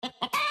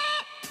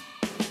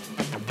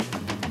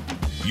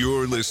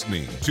You're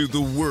listening to The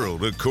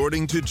World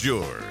According to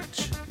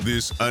George.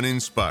 This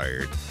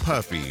uninspired,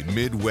 puffy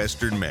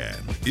Midwestern man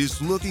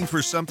is looking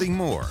for something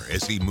more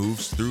as he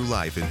moves through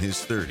life in his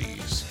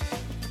 30s.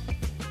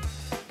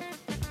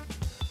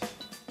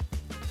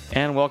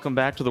 And welcome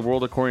back to The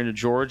World According to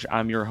George.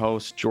 I'm your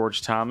host,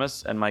 George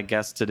Thomas, and my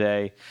guest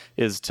today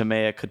is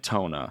Tamaya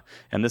Katona.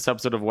 And this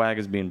episode of WAG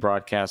is being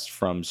broadcast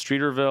from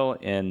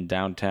Streeterville in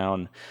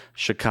downtown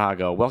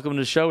Chicago. Welcome to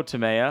the show,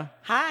 Tamaya.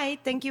 Hi,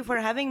 thank you for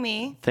having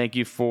me. Thank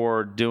you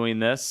for doing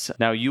this.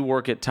 Now, you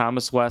work at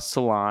Thomas West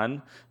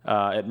Salon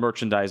at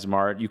Merchandise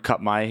Mart. You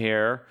cut my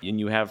hair, and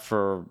you have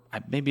for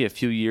maybe a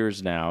few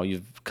years now.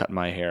 You've cut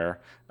my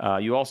hair.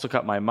 You also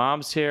cut my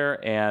mom's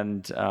hair,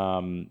 and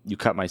you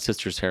cut my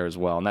sister's hair as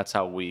well, and that's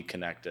how we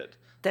connected.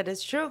 That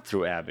is true.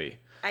 Through Abby.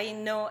 I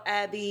know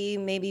Abby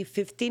maybe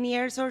 15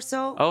 years or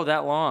so. Oh,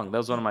 that long? That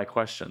was one of my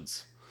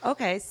questions.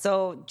 Okay,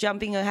 so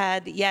jumping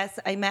ahead, yes,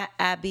 I met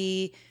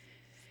Abby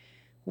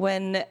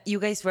when you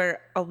guys were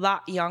a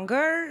lot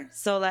younger.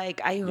 So, like,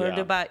 I heard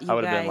about you guys. I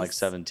would have been like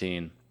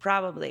 17.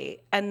 Probably.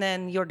 And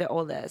then you're the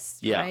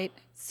oldest, right?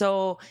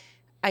 So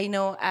I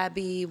know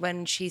Abby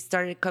when she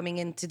started coming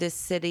into the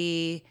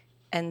city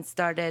and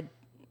started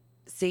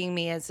seeing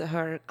me as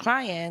her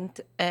client.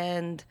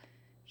 And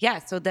yeah,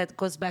 so that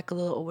goes back a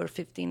little over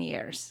 15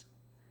 years.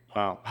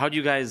 Wow. How did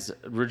you guys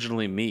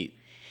originally meet?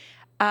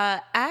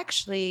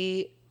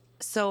 Actually,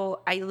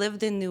 so I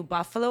lived in New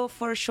Buffalo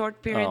for a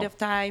short period of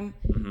time.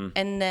 Mm-hmm.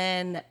 And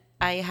then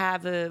I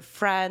have a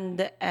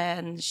friend,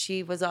 and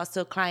she was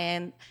also a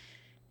client,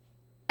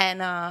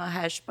 Anna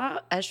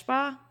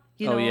Ashba.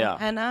 You know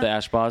Hannah? The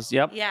Ashbaws,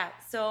 yep. Yeah,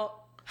 so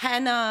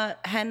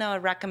Hannah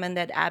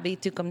recommended Abby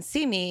to come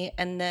see me,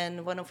 and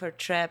then one of her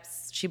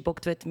trips, she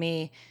booked with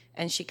me,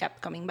 and she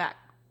kept coming back.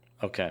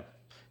 Okay.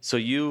 So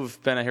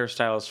you've been a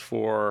hairstylist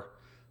for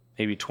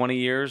maybe 20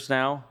 years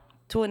now?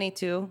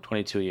 22.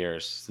 22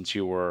 years since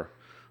you were,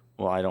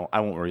 well, I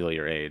won't reveal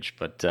your age,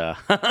 but...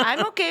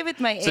 I'm okay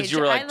with my age. Since you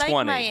were like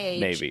 20, my age.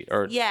 maybe,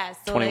 or yeah,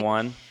 so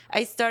 21? Like,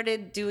 I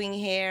started doing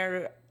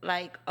hair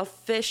like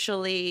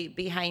officially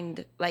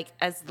behind, like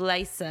as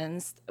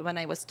licensed when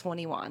I was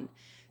 21.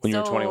 When you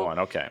were 21,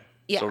 okay.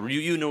 Yeah. So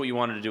you knew what you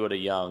wanted to do at a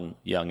young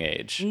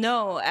age.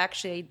 No,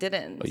 actually I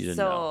didn't. Oh, you didn't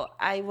so know.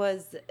 I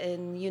was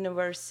in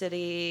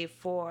university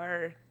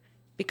for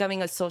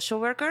becoming a social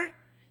worker.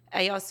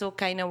 I also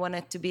kind of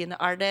wanted to be an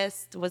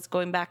artist, was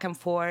going back and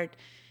forth.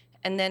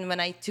 And then when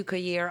I took a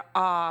year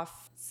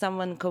off,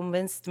 someone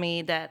convinced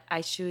me that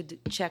I should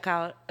check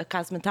out a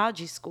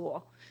cosmetology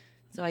school.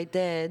 So I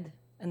did.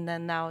 And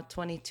then now,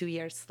 22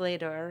 years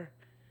later,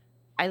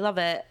 I love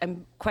it.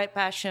 I'm quite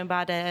passionate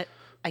about it.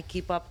 I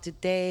keep up to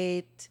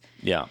date.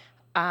 Yeah.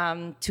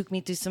 Took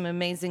me to some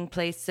amazing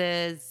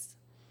places.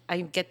 I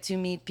get to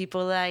meet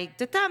people like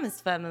the Thomas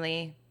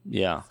family.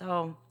 Yeah.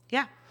 So,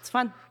 yeah, it's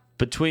fun.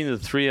 Between the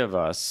three of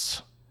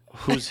us,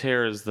 whose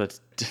hair is the...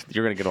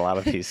 You're going to get a lot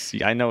of these.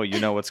 I know you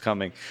know what's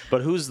coming.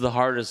 But who's the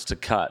hardest to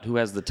cut? Who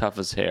has the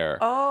toughest hair?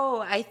 Oh,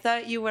 I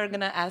thought you were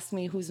going to ask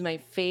me who's my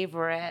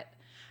favorite.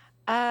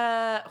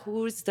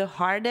 Who's the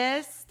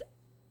hardest?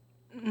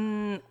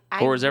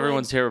 Or is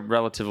everyone's hair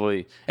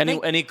relatively...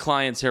 Any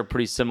client's hair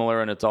pretty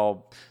similar, and it's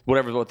all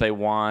what they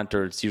want,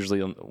 or it's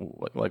usually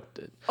like...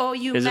 Oh,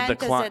 you is meant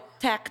it as a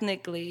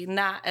technically,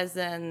 not as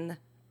an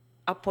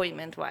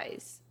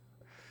appointment-wise.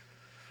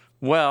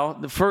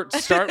 Well,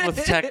 start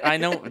with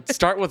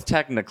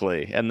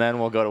technically, and then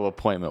we'll go to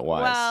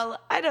appointment-wise. Well,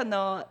 I don't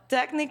know.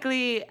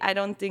 Technically, I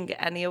don't think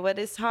any of it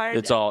is hard.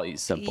 It's all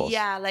simple.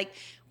 Yeah,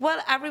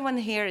 everyone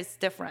here is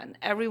different.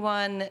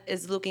 Everyone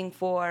is looking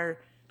for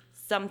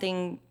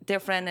something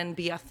different and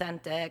be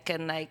authentic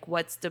and like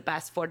what's the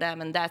best for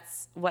them. And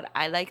that's what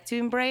I like to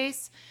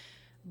embrace.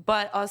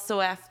 But also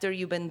after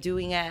you've been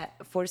doing it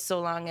for so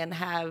long and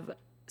have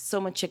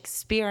so much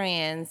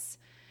experience,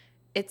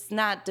 it's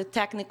not, the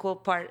technical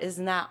part is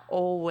not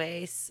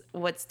always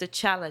what's the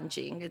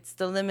challenging. It's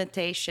the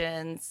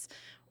limitations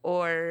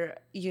or,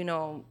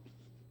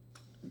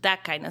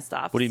 that kind of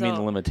stuff. What do you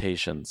mean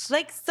limitations?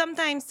 Like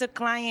sometimes the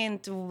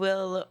client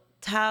will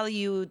tell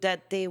you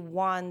that they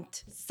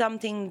want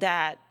something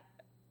that,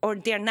 or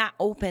they're not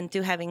open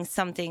to having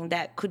something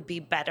that could be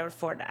better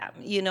for them,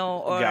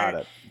 or got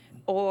it.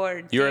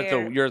 Or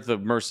you're at the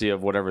mercy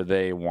of whatever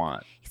they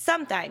want.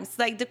 Sometimes,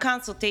 like the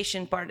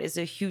consultation part is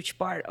a huge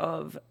part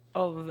of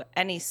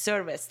any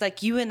service.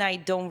 Like you and I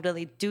don't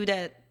really do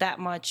that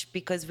much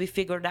because we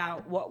figured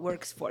out what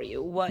works for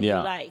you, what you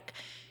like,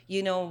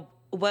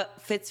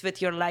 what fits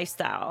with your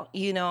lifestyle,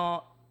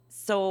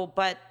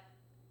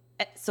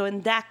 So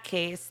in that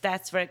case,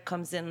 that's where it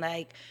comes in,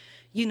 like,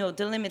 the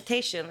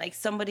limitation. Like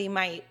somebody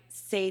might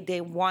say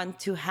they want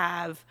to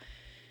have,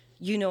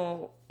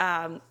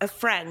 a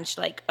French,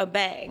 like a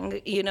bang,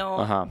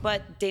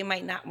 but they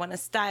might not want to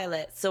style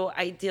it. So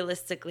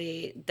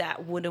idealistically,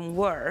 that wouldn't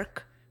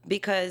work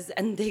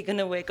and they're going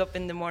to wake up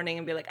in the morning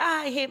and be like,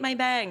 I hate my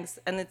bangs.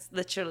 And it's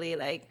literally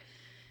like,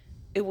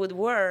 it would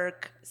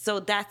work. So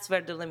that's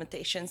where the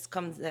limitations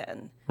comes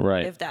in.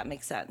 Right. If that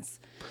makes sense.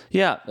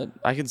 Yeah,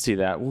 I can see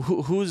that.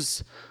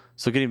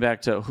 So getting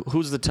back to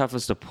who's the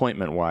toughest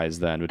appointment-wise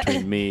then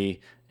between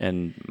me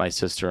and my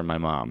sister and my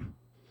mom?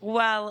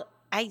 Well,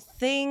 I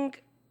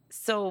think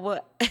so.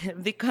 What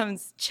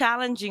becomes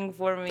challenging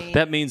for me?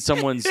 That means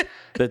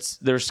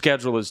their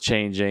schedule is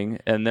changing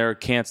and they're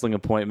canceling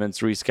appointments,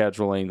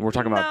 rescheduling. We're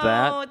talking about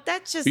that. No,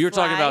 that's just You're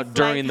talking life. about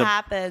during Life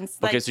happens.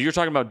 Okay, so you're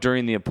talking about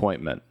during the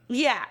appointment.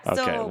 Yeah. Okay,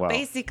 So well.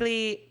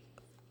 basically,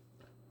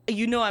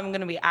 I'm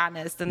going to be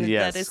honest, and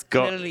Yes, that is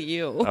go- clearly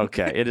you.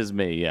 Okay, it is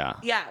me. Yeah.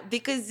 Yeah,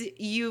 because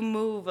you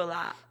move a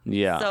lot.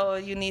 Yeah. So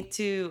you need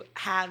to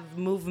have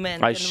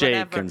movement. I and shake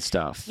whatever. and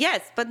stuff.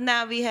 Yes, but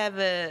now we have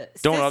a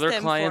Don't system other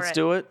for clients it.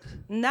 do it?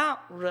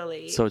 Not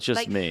really. So it's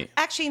just me.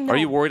 Actually, no. Are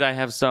you worried I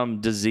have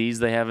some disease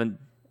they haven't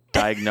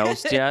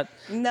diagnosed yet?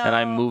 No. And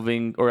I'm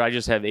moving, or I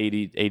just have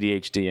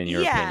ADHD in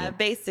your Yeah, opinion?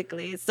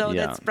 basically. So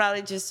Yeah. that's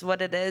probably just what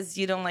it is.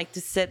 You don't like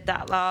to sit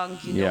that long.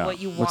 You know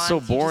what you want. It's so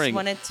You boring. just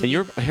want it to And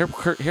your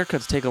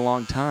haircuts take a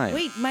long time.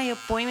 Wait, my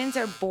appointments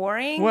are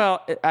boring?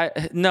 Well,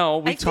 no,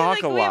 we I feel talk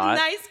like a we lot. have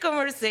nice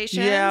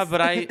conversations. Yeah, but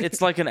it's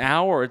like an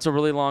hour. It's a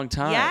really long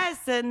time.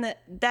 Yes, and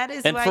that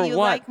is And why for you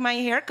what? like my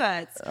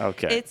haircuts.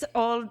 Okay. It's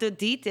all the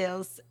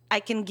details. I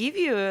can give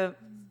you a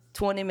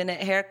 20-minute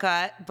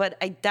haircut, but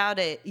I doubt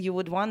it you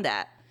would want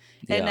that.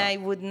 And Yeah. I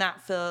would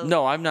not feel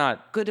No, I'm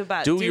not. good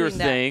about Do doing your that.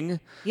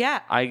 thing. Yeah.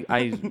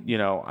 I'm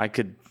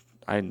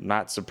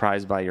not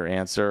surprised by your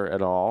answer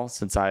at all,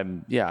 since I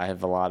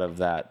have a lot of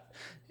that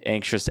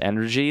anxious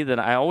energy that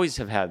I always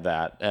have had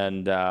that.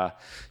 And,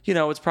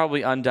 it's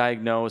probably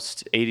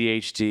undiagnosed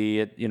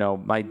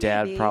ADHD. My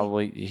dad Maybe.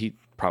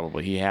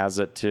 probably he has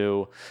it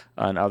too.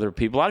 And other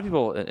people, a lot of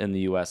people in the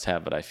U.S.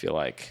 have it, I feel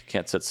like.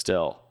 Can't sit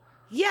still.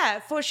 Yeah,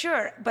 for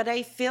sure. But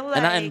I feel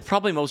like And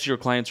probably most of your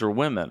clients are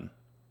women,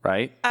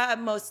 right?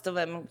 most of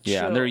them. Yeah,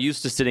 true. and they're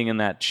used to sitting in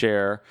that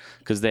chair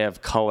because they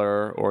have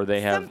color, or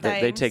they have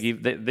they take you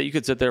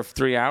could sit there for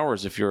 3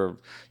 hours if you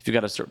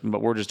got a certain.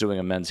 But we're just doing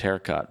a men's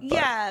haircut. But.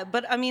 Yeah,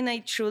 but I mean, I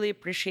truly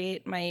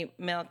appreciate my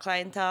male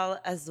clientele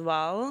as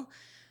well.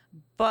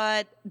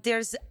 But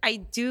I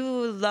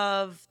do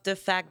love the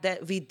fact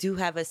that we do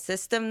have a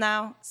system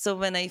now. So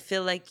when I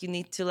feel like you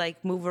need to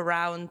move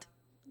around,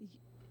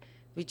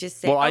 we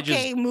just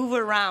say, move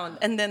around,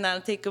 and then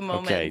I'll take a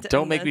moment. Okay,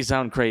 don't make me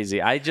sound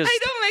crazy. I don't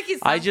make you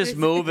sound just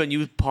crazy. move and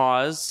you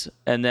pause,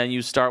 and then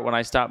you start when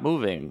I stop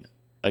moving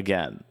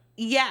again.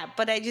 Yeah,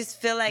 but I just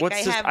feel like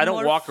I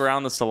don't walk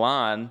around the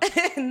salon.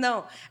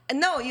 No,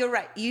 you're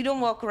right. You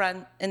don't walk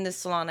around in the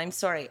salon. I'm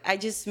sorry. I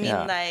just mean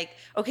Yeah.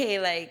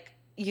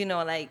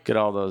 Get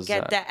all those.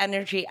 Get that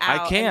energy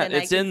out. I can't. And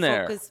then It's I can in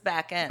there. Focus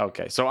back in.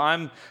 Okay, so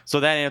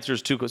that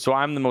answers two. So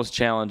I'm the most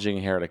challenging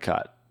hair to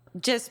cut.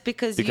 Just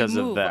because of you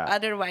move. that.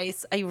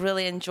 Otherwise, I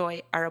really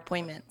enjoy our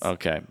appointments.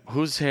 Okay,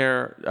 whose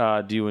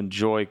hair do you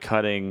enjoy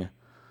cutting?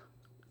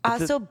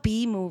 Also,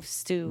 B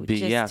moves too. B,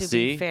 just yeah, to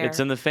see, be fair. it's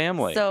in the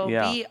family. So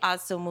yeah. B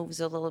also moves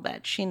a little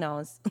bit. She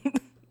knows.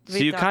 So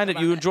you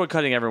enjoy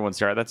cutting everyone's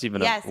hair. That's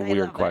even Yes, a I weird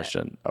love it.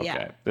 question. Okay,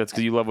 Yeah. that's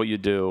because you love what you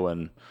do.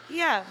 And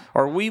Yeah.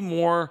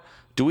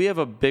 do we have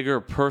a bigger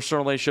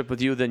personal relationship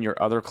with you than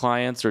your other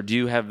clients, or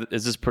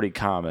is this pretty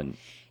common?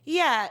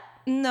 Yeah.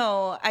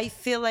 No, I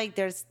feel like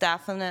there's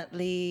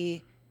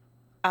definitely.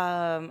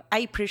 I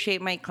appreciate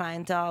my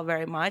clientele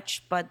very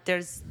much, but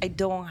I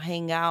don't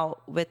hang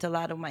out with a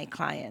lot of my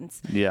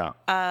clients. Yeah.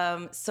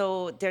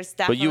 So there's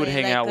definitely. But you would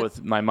hang out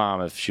with my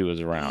mom if she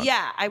was around.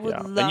 Yeah, I would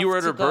love to. And you were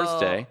at her go.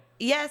 birthday.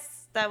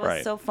 Yes, that was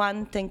Right. so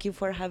fun. Thank you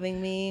for having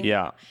me.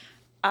 Yeah.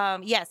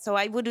 So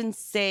I wouldn't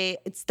say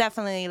it's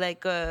definitely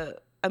like a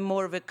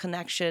more of a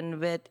connection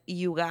with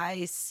you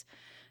guys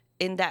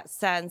in that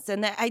sense.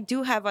 And I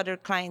do have other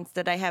clients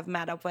that I have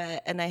met up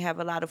with, and I have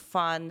a lot of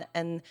fun.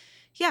 And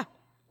yeah.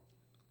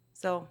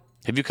 So.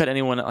 Have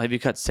you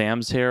cut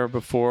Sam's hair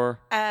before?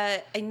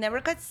 I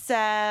never cut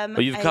Sam.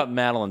 But you've cut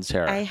Madeline's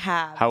hair. I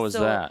have. How was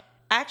that?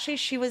 Actually,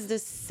 she was the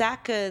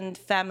second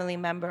family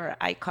member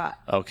I cut.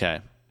 Okay.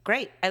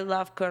 Great. I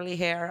love curly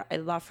hair. I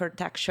love her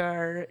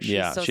texture.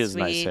 She's so she has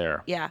sweet. nice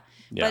hair. Yeah.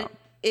 Yeah. But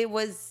it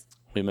was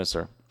We miss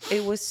her.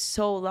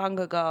 so long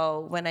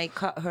ago when I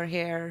cut her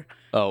hair.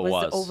 Oh, it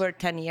was. over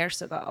 10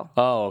 years ago.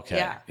 Oh, okay.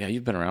 Yeah.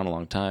 You've been around a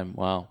long time.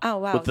 Wow. Oh,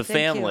 wow. With the Thank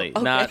you. family,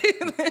 Okay. not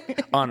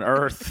on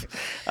Earth.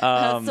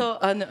 So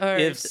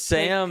unearthed.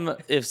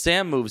 If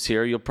Sam moves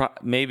here, you'll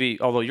maybe,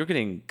 although you're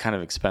getting kind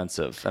of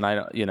expensive, and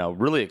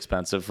really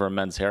expensive for a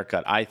men's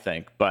haircut, I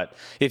think. But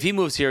if he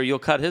moves here, you'll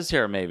cut his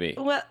hair maybe.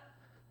 Well,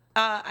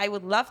 I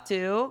would love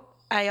to.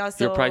 I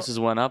also. Your prices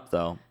went up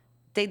though.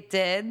 They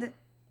did.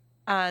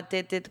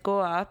 They did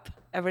go up.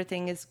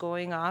 Everything is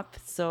going up.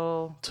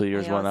 So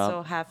yours went up. I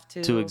also have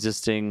to. To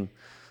existing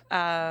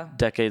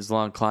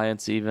decades-long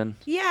clients, even.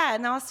 Yeah,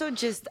 and also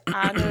just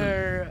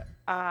honor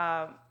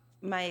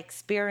my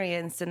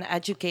experience and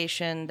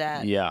education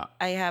that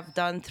I have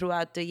done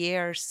throughout the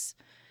years.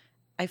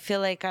 I feel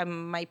like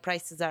my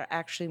prices are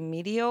actually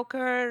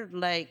mediocre.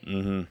 Like,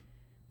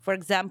 for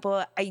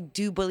example, I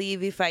do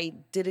believe if I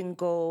didn't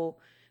go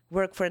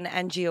work for an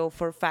NGO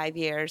for 5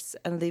 years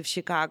and leave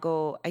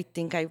Chicago, I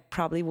think I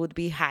probably would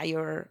be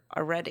higher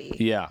already.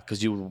 Yeah,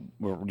 because you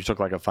took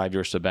like a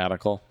 5-year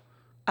sabbatical.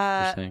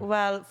 you're saying?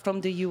 Well,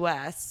 from the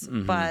U.S.,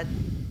 but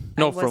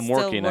No, I was from still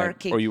working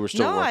or you were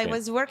still no, I working?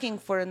 was working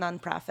for a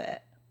nonprofit.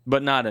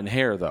 But not in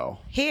hair, though.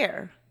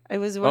 Hair. I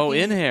was working. Oh,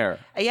 in hair.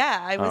 Yeah,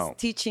 I was Oh.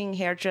 teaching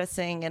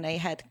hairdressing, and I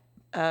had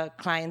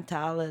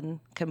clientele in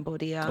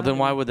Cambodia. Well, then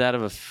why would that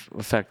have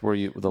affect where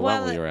the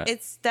level you're at?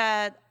 It's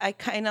that I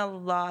kind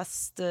of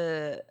lost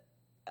a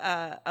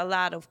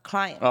lot of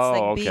clients. Oh,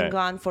 like okay. being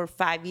gone for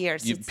 5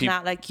 years. It's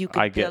not like you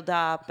could build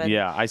up. And,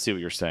 yeah, I see what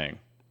you're saying.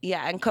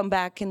 Yeah, and come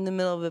back in the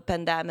middle of a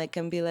pandemic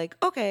and be like,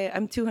 okay,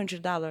 I'm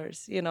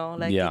 $200.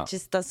 It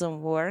just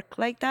doesn't work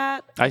like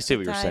that. I see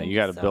what you're saying. You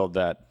got to build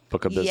that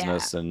book of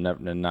business and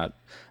not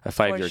a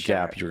 5-year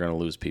gap. You're going to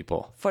lose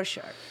people for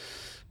sure.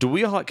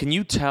 Can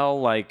you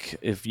tell, like,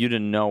 if you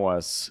didn't know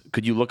us,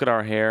 could you look at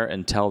our hair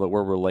and tell that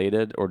we're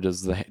related, or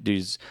does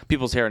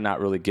people's hair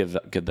not really give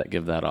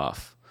that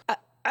off?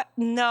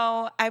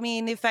 No, I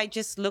mean, if I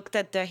just looked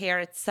at the hair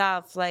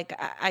itself, like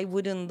I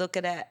wouldn't look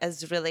at it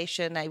as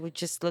relation. I would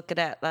just look at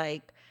it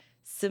like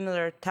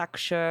similar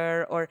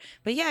texture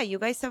but yeah, you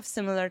guys have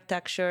similar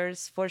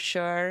textures for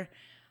sure.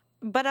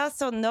 But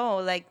also no,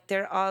 like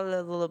they're all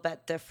a little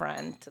bit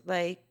different.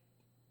 Like,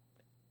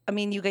 I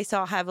mean, you guys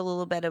all have a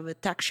little bit of a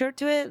texture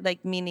to it,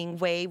 like meaning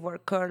wave or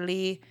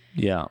curly.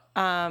 Yeah.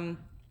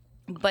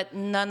 But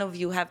none of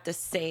you have the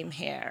same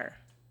hair.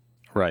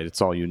 Right.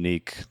 It's all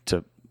unique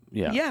to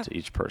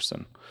each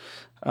person.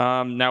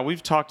 Now,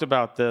 we've talked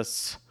about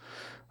this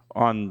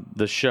on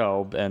the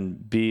show,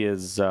 and B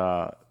is,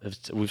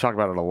 we've talked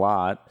about it a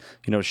lot.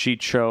 She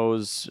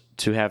chose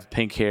to have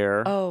pink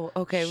hair. Oh,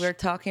 okay. We're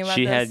talking about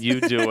She this. had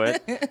you do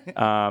it.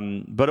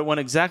 But it went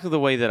exactly the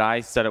way that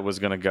I said it was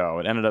going to go.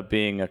 It ended up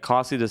being a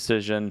costly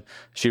decision.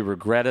 She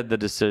regretted the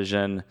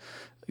decision.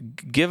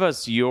 Give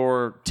us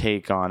your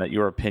take on it,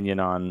 your opinion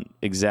on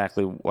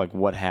exactly like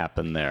what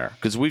happened there.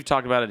 Because we've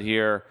talked about it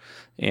here,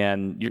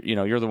 and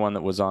you're the one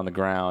that was on the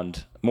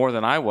ground more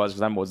than I was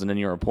because I wasn't in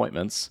your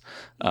appointments.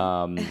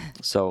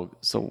 So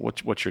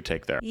what's your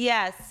take there?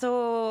 Yeah.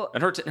 So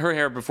and her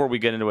hair, before we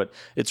get into it,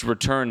 it's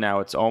returned now.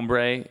 It's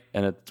ombre,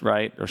 and it's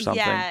right or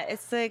something. Yeah,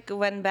 it's like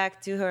went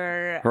back to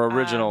her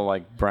original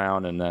like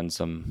brown, and then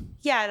some.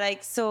 Yeah,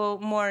 like so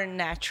more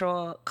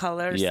natural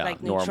colors,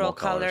 like neutral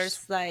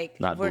colors, like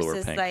not blue or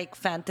versus pink. like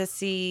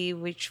fantasy,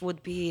 which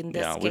would be in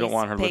this case. We don't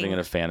want her pink, living in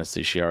a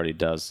fantasy. She already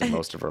does in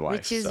most of her life,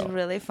 which is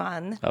really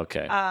fun.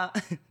 Okay.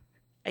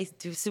 I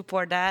do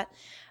support that.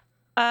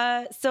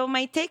 So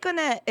my take on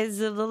it is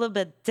a little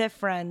bit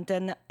different,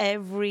 and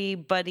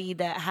everybody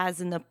that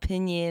has an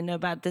opinion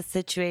about the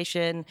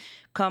situation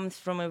comes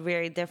from a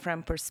very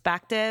different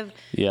perspective.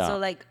 Yeah. So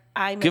like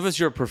give us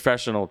your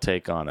professional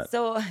take on it.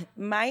 So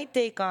my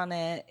take on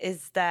it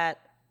is that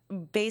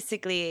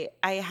basically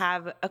I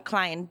have a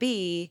client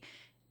B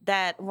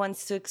that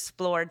wants to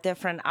explore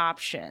different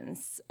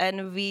options,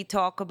 and we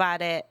talk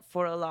about it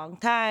for a long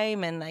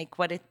time and like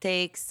what it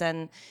takes,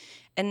 and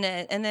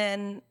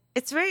then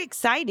it's very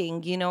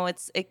exciting.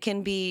 It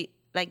can be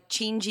like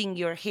changing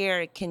your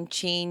hair. It can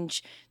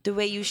change the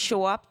way you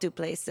show up to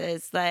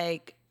places,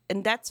 like.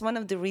 And that's one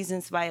of the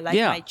reasons why I like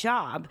my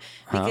job,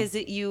 because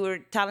you are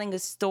telling a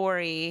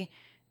story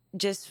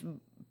just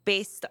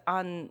based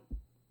on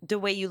the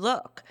way you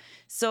look.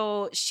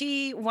 So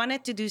she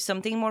wanted to do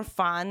something more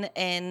fun,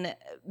 and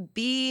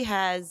B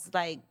has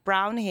like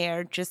brown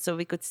hair, just so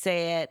we could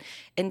say it.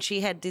 And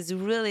she had this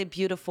really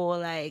beautiful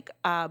like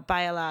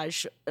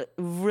balayage,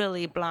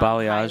 really blonde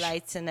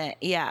highlights in it.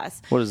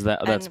 Yes. What is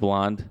that? That's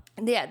blonde?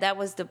 Yeah, that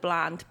was the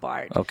blonde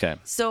part. Okay.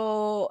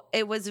 So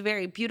it was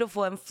very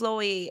beautiful and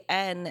flowy.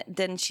 And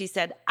then she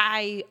said,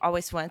 I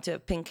always wanted to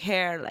have pink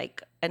hair.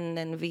 And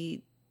then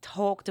we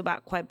talked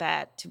about quite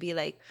bad to be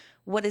like,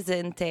 what is the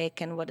intake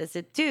and what does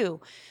it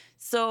do?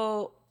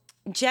 So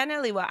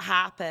generally what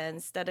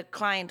happens that a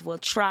client will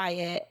try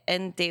it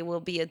and they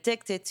will be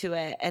addicted to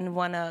it and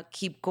want to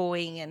keep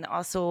going, and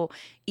also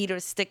either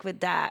stick with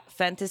that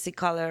fantasy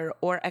color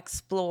or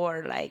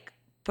explore like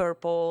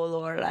purple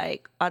or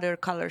like other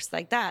colors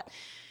like that.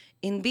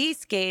 In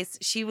B's case,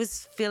 she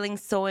was feeling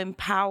so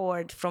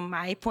empowered from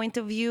my point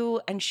of view,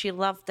 and she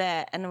loved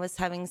it and was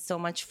having so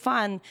much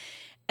fun.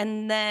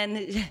 And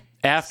then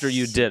after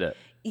you did it.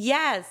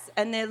 Yes,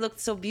 and it looked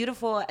so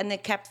beautiful, and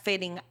it kept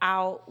fading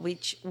out,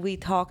 which we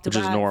talked about.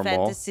 Which is normal.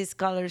 Fantasy's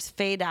colors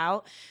fade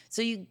out.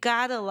 So you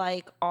gotta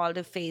like all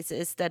the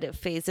phases that it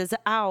phases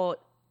out.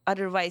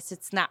 Otherwise,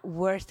 it's not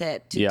worth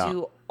it to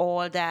do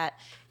all that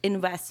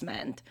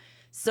investment.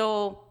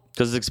 So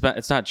because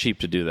it's not cheap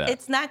to do that.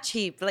 It's not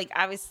cheap. Like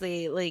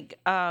obviously, like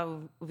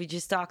we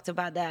just talked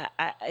about that.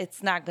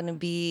 It's not gonna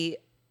be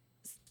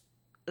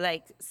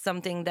like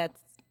something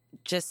that's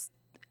just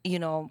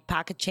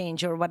pocket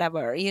change or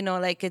whatever,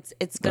 like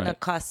it's gonna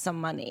cost some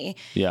money.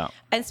 Yeah.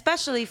 And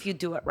especially if you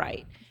do it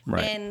right.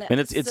 Right. And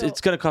it's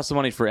gonna cost some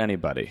money for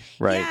anybody,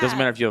 right? Yeah. It doesn't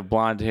matter if you have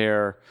blonde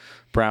hair,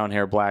 brown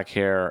hair, black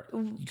hair,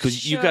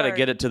 because you got to Sure.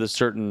 get it to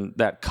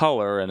that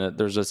color, and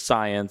there's a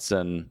science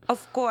and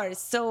Of course.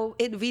 So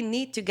we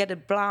need to get a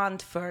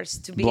blonde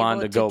first to be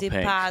Blonde able to go to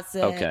pink.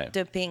 deposit Okay.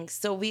 the pink.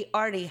 So we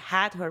already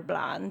had her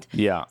blonde.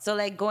 Yeah. So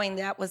like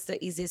that was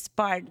the easiest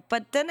part.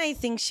 But then I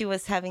think she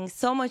was having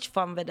so much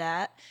fun with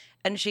that.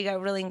 And she got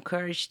really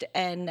encouraged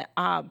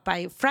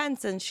by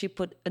friends, and she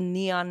put a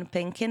neon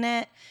pink in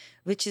it,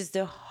 which is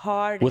the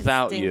hardest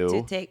without thing you.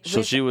 to take.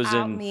 So she was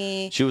Without in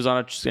me. she was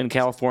in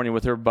California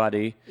with her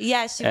buddy.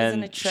 Yeah, she was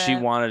in a trip. She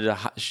wanted to.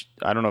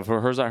 I don't know if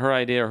her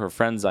idea or her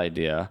friend's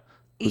idea.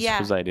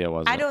 Whose idea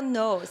was it? I don't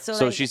know.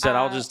 So she said,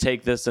 "I'll just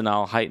take this and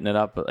I'll heighten it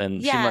up,"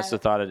 and she Yeah. must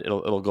have thought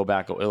it'll go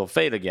back. It'll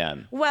fade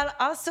again. Well,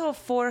 also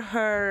for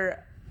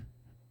her,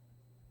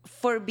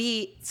 for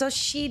B, so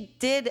she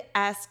did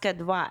ask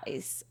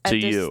advice at To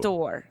the you?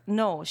 store.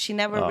 No, she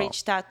never Oh.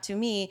 reached out to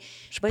me.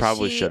 But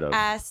probably she should have.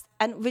 asked,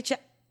 and which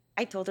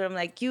I told her, I'm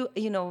like, you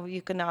know,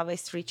 you can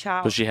always reach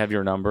out. Does she have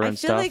your number I and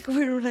feel stuff?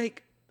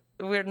 like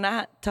we're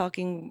not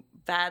talking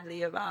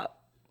badly about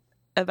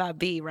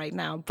B right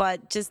now,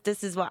 but just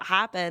this is what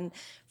happened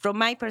from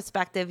my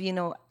perspective. You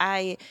know,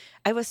 I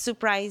was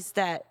surprised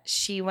that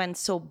she went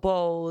so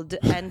bold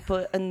and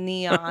put a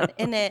neon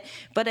in it,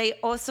 but I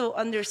also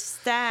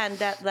understand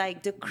that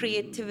like the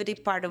creativity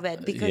part of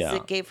it, because Yeah.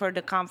 it gave her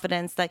the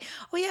confidence, like,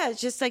 oh yeah,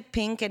 it's just like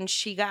pink, and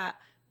she got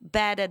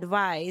bad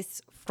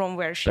advice from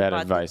where she Bad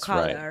bought advice, the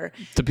color.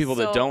 right? To people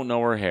that So, don't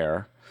know her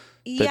hair,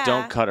 that yeah.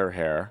 don't cut her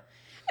hair,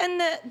 And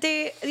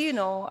they, you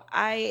know,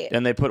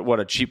 and they put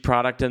a cheap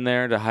product in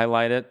there to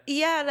highlight it.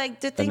 Yeah, like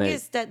the thing they-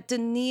 is that the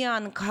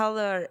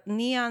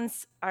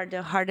neons are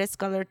the hardest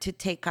color to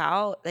take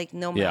out, like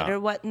no Yeah. matter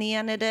what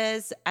neon it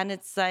is. And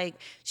it's like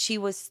she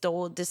was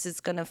told this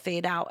is gonna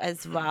fade out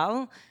as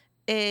well.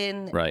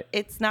 And Right.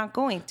 it's not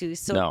going to.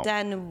 So No.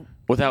 then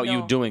Without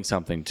you know, doing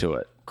something to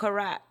it.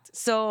 correct.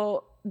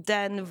 So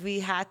then we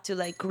had to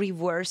like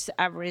reverse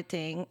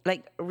everything,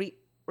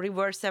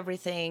 reverse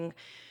everything,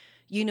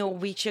 you know,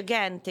 which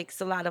again takes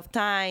a lot of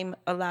time,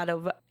 a lot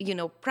of, you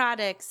know,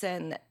 products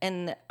and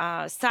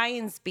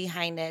science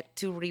behind it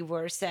to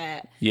reverse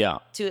it, Yeah.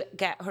 to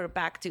get her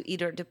back to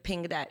either the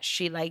pink that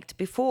she liked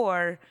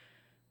before.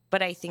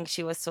 But I think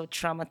she was so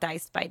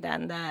traumatized by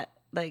then that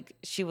like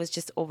she was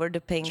just over the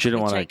pink. She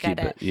didn't which wanna I get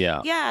keep it,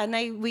 yeah. Yeah, and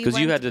we Because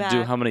you had went to do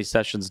back. how many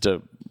sessions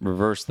to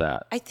reverse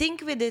that? I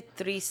think we did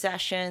 3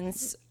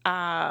 sessions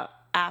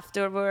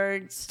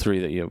afterwards. 3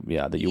 that you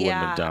wouldn't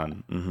have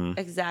done. Hmm.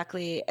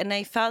 Exactly. And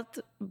I felt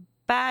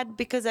bad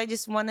because I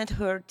just wanted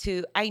her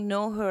to, I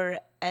know her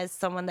as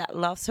someone that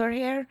loves her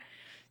hair.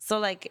 So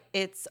like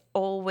it's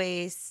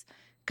always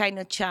kind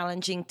of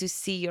challenging to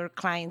see your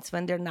clients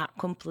when they're not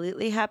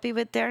completely happy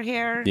with their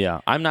hair.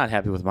 Yeah, I'm not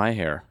happy with my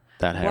hair.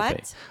 That happy.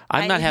 What?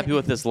 I'm not happy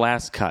with this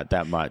last cut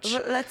that much.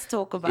 But let's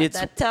talk about It's-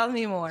 that. Tell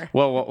me more.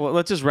 Well,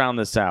 let's just round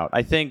this out.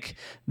 I think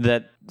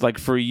that like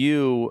for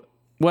you,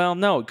 well,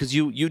 no, because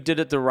you did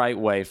it the right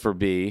way for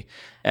B,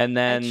 and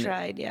then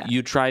tried, yeah.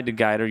 you tried to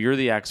guide her. You're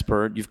the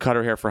expert. You've cut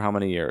her hair for how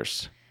many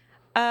years?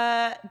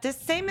 The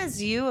same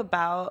as you,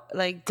 about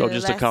like the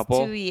just a last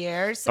couple? 2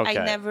 years.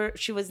 Okay.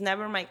 She was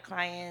never my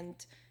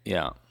client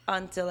Yeah.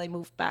 until I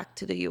moved back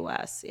to the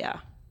US. Yeah.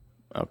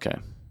 Okay.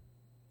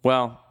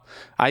 Well,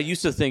 I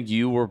used to think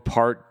you were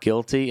part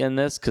guilty in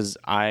this because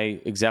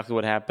exactly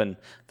what happened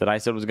that I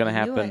said was going to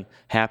I knew happen it.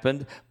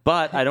 happened.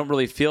 But I don't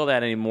really feel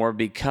that anymore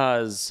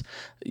because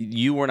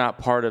you were not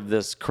part of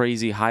this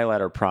crazy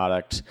highlighter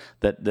product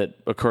that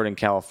occurred in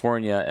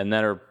California, and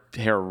then her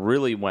hair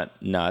really went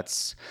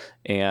nuts.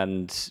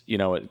 And, you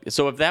know,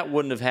 so if that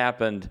wouldn't have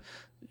happened,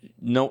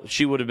 no,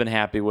 she would have been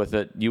happy with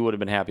it. You would have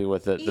been happy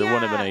with it. There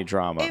wouldn't have been any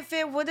drama. If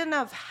it wouldn't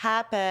have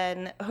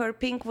happened, her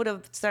pink would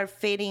have started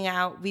fading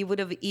out. We would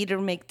have either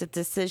make the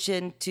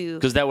decision to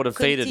 'Cause that would have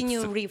faded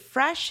continue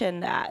refreshing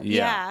that,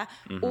 Yeah.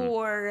 Mm-hmm.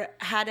 or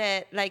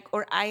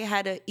or I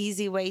had an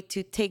easy way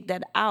to take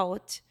that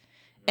out,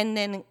 and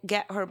then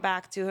get her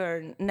back to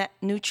her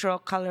neutral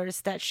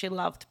colors that she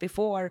loved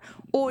before,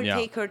 or Yeah.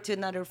 take her to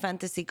another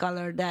fantasy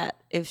color that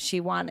if she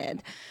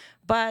wanted,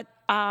 but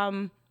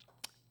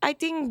I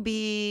think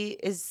B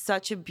is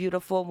such a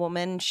beautiful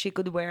woman. She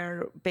could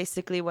wear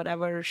basically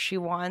whatever she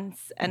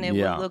wants and it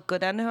Yeah. would look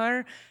good on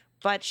her,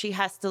 but she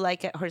has to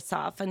like it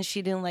herself. And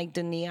she didn't like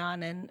the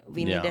neon, and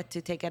we Yeah. needed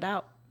to take it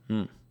out.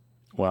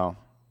 Well,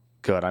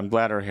 good. I'm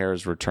glad her hair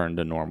is returned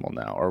to normal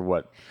now, or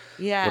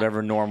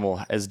whatever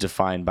normal is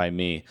defined by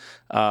me.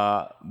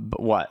 But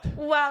what?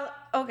 Well,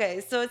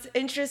 okay, so it's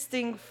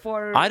interesting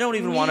for I don't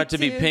even me want it to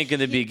be pink in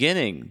the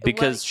beginning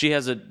because Well- she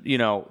has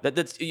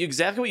that's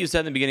exactly what you said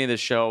in the beginning of the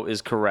show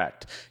is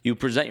correct. You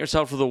present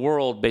yourself to the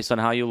world based on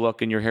how you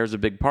look, and your hair is a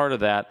big part of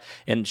that.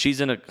 And she's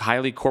in a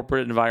highly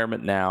corporate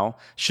environment now.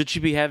 Should she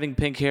be having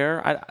pink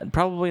hair?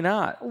 Probably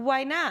not.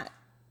 Why not?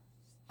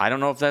 I don't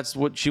know if that's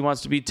what she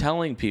wants to be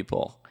telling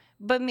people.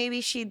 But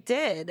maybe she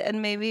did, and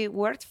maybe it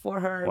worked for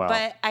her. Well,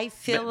 but I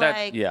feel that-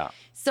 like yeah.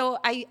 So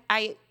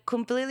I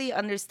completely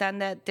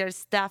understand that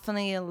there's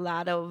definitely a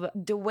lot of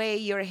the way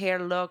your hair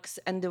looks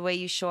and the way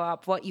you show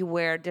up, what you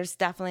wear. There's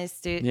definitely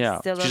still a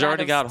She's lot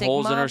already of got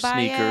holes in her stigma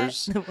by it.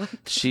 sneakers.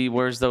 She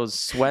wears those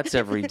sweats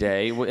every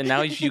day, and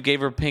now you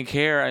gave her pink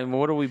hair. I mean,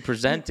 what are we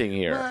presenting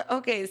here? Well,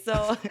 okay,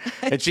 so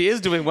And she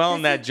is doing well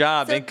in that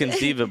job, so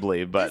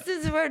inconceivably. But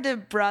this is where the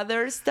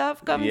brother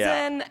stuff comes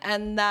Yeah. in,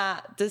 and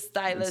not the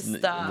stylist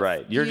stuff.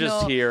 right, you're you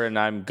just know? here, and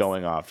I'm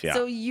going off. Yeah.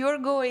 So you're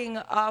going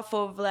off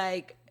of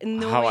like How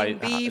knowing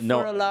B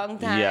for a long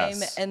time,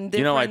 yes. and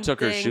You know, I different took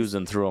her things. shoes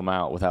and threw them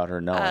out without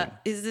her knowing.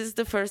 Is this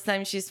the first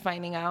time she's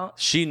finding out?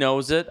 She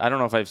knows it. I don't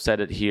know if I've said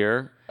it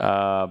here,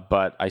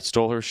 but I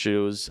stole her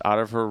shoes out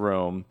of her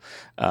room.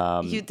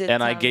 You did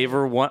and I tell gave me.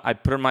 her I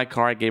put her in my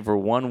car. I gave her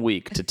 1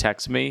 week to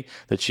text me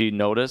that she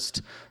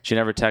noticed. She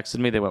never texted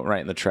me. They went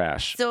right in the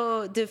trash.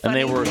 So the And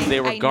funny thing they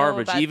I were know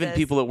garbage. about Even this-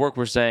 people at work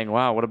were saying,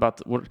 "Wow, what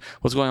about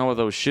what's going on with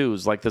those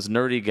shoes?" Like this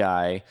nerdy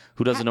guy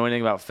who doesn't know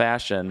anything about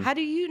fashion. How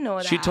do you know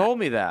that? She told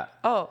me that.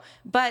 Oh,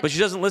 but But she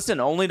doesn't listen.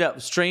 Only to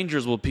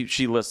strangers will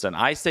she listen.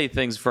 I say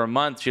things for a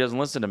month. She doesn't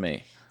listen to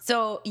me.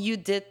 so you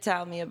did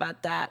tell me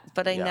about that,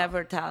 but I Yeah.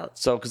 never tell.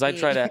 So, because I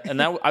try to, and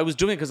that I was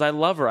doing it because I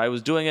love her. I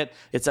was doing it.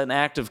 It's an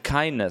act of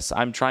kindness.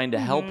 I'm trying to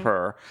help Mm-hmm.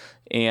 her,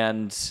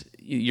 and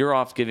you're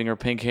off giving her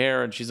pink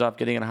hair, and she's off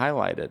getting it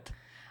highlighted.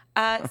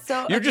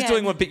 So You're just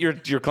again- doing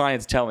what your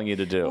client's telling you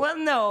to do. Well,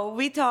 no,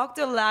 we talked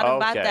a lot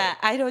about Okay. that.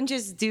 I don't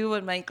just do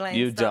what my clients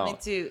you tell me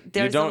don't. to. You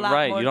There's don't. a lot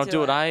Right. more You don't to do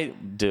what it.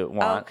 I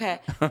want. Okay.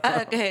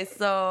 Okay.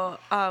 So,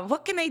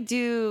 what can I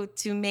do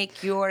to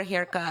make your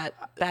haircut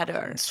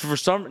better? For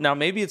some now,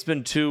 maybe it's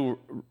been too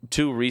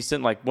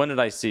recent. Like, when did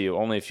I see you?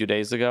 Only a few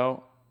days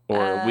ago.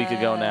 Or a week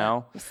ago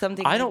now.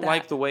 something I like don't that.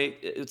 like the way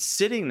it's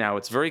sitting now.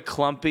 It's very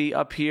clumpy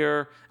up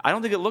here. I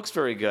don't think it looks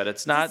very good.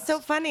 It's not. It's so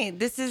funny.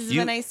 This is You-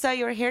 when I saw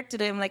your hair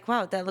today. I'm like,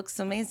 wow, that looks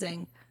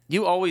amazing.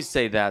 You always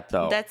say that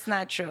though. That's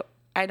not true.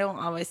 I don't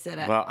always say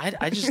that. Well,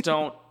 I just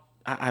don't.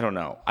 I don't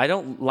know. I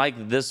don't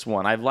like this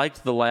one. I've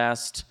liked the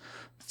last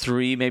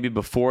 3, maybe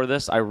before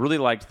this. I really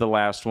liked the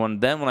last one.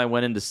 Then when I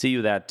went in to see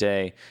you that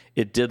day,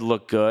 it did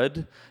look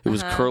good. It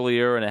was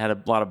curlier and it had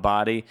a lot of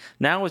body.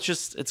 Now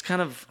it's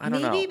kind of, I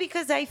don't know. Maybe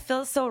because I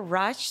feel so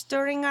rushed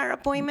during our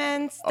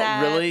appointments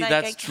that really? like,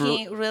 That's I true?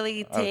 can't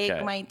really take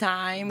Okay. my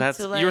time That's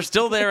to like. you're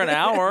still there an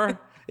hour.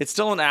 It's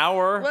still an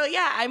hour. Well,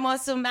 yeah, I'm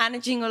also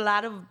managing a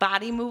lot of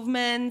body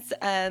movements,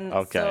 and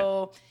Okay.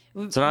 so.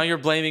 So now you're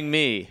blaming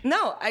me.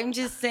 No, I'm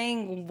just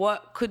saying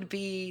what could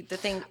be the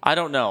thing. I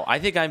don't know. I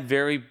think I'm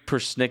very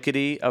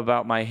persnickety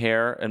about my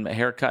hair and my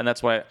haircut, and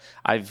that's why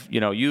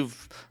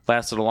you've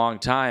lasted a long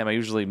time. I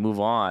usually move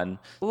on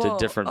to Whoa,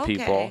 different okay.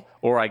 people,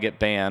 or I get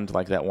banned,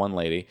 like that one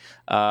lady.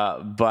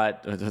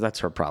 But that's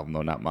her problem,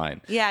 though, not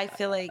mine. Yeah, I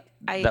feel like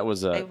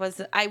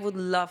I would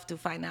love to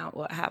find out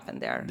what happened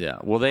there. Yeah.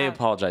 Well, they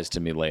apologized to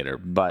me later,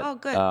 but Oh,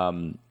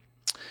 good.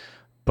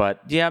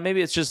 But yeah,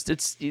 maybe it's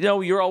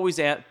you're always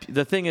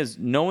the thing is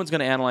no one's going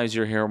to analyze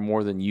your hair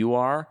more than you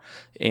are,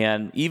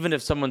 and even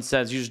if someone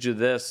says you should do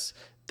this,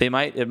 it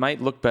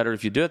might look better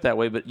if you do it that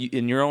way, but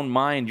in your own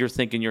mind you're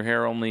thinking your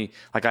hair only,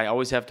 like, I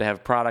always have to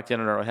have product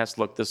in it, or it has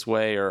to look this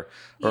way, or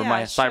Yeah,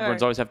 my sideburns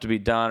sure. always have to be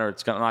done, or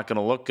it's not going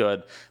to look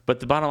good. But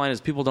the bottom line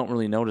is people don't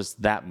really notice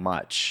that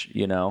much,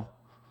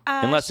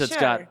 unless it's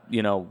got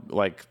sure.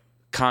 like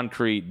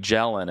concrete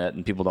gel in it,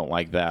 and people don't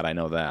like that. I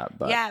know that.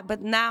 But Yeah, but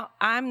now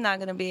I'm not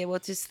gonna be able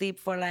to sleep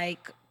for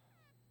like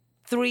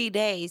 3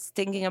 days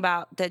thinking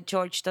about that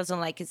George doesn't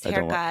like his don't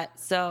like- haircut.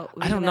 So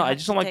I don't know. I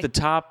just don't like the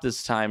top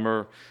this time,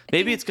 or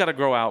maybe it's got to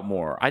grow out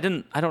more. I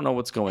don't know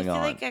what's going I feel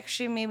on. like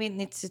actually maybe it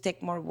needs to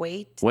take more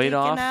weight. Weight taken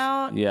off.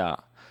 out. Yeah,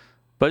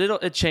 but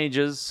it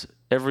changes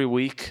every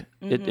week.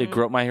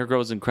 Mm-hmm. My hair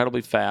grows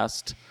incredibly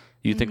fast.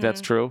 You think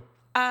that's true?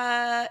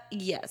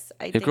 Yes,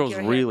 I think grows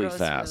your hair really grows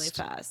fast.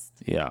 Really fast.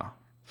 Yeah.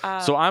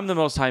 So I'm the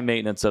most high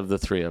maintenance of the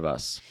 3 of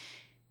us.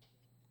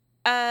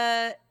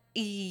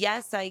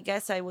 Yes, I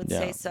guess I would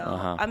say Yeah, so.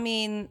 uh-huh. I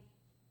mean,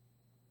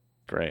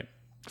 Great.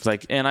 It's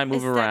like, and I move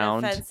is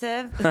around. that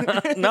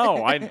offensive?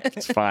 No,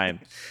 it's fine.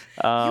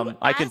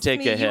 I can Asked take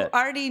me, a hit. You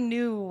already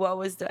knew what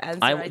was the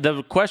answer.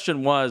 The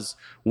question was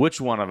which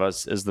one of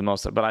us is the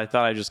most, but I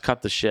thought I'd just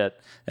cut the shit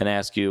and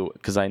ask you,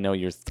 because I know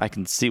I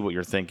can see what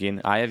you're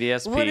thinking. I have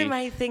ESP. What am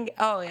I thinking?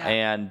 Oh, yeah.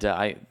 And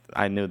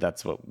I knew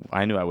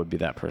I knew I would be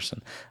that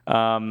person.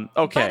 Okay.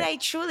 But I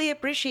truly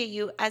appreciate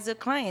you as a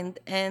client,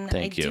 and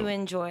Thank I you. do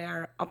enjoy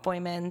our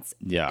appointments.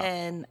 Yeah.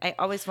 And I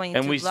always want you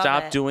And to we love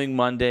stopped it. doing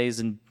Mondays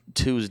and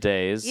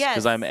Tuesdays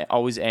because Yes. I'm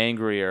always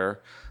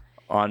angrier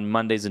on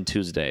Mondays and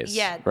Tuesdays.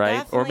 Yeah,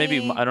 right? Or maybe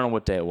definitely. I don't know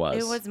what day it was.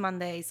 It was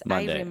Mondays.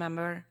 Monday. I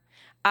remember.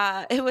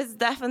 It was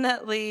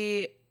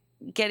definitely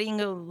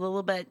getting a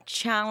little bit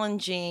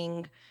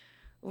challenging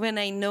when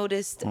I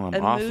noticed I'm a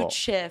awful. mood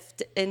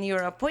shift in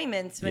your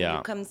appointments when Yeah.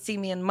 you come see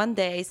me on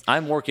Mondays.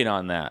 I'm working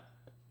on that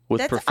with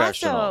That's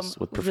professionals. awesome.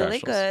 With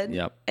professionals. Really good.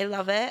 Yep. I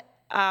love it.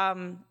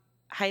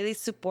 Highly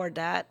support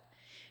that.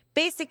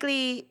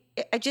 Basically,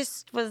 I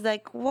just was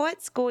like,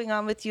 what's going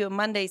on with you on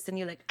Mondays? And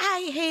you're like,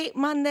 I hate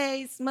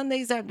Mondays.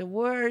 Mondays are the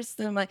worst.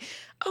 And I'm like,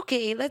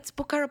 okay, let's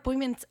book our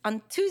appointments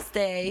on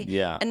Tuesday.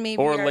 Yeah. And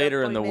maybe or our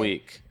later in the appointment-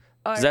 week.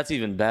 'Cause or that's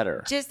even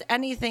better. Just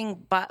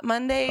anything but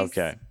Mondays.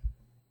 Okay.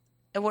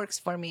 It works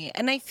for me.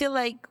 And I feel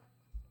like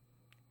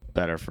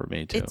Better for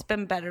me too. it's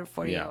been better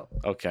for Yeah. you.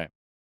 Okay.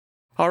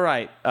 All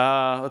right.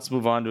 Let's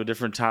move on to a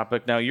different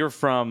topic. Now, you're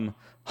from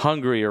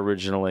Hungary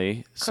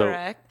originally.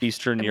 Correct. So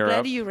Eastern I'm Europe.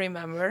 glad you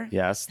remember.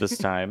 Yes, this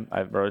time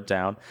I wrote it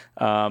down.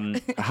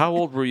 How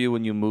old were you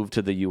when you moved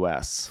to the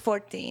U.S.?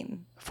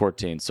 14.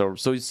 14. So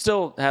you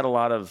still had a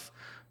lot of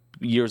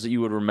years that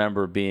you would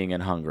remember being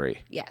in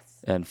Hungary Yes.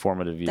 and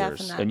formative years.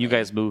 Definitely. And you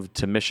guys moved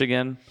to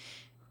Michigan?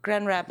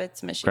 Grand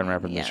Rapids, Michigan. Grand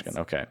Rapids, yes.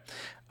 Michigan. Okay.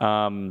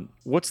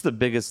 What's the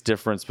biggest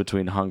difference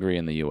between Hungary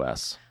and the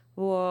U.S.?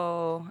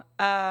 Whoa.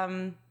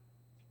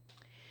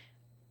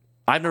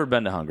 I've never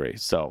been to Hungary,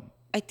 so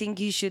I think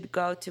you should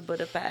go to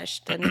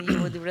Budapest and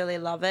you would really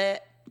love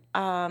it.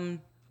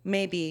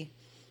 Maybe.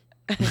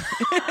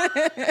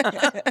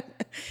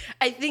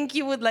 I think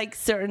you would like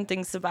certain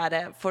things about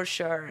it for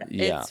sure.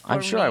 Yeah, It's for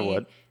I'm sure I me.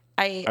 would.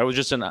 I I was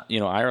just in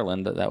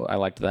Ireland. I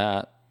liked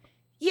that.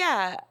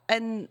 Yeah,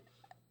 and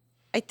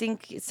I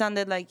think it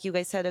sounded like you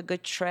guys had a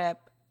good trip.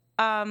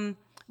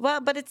 Well,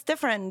 but it's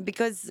different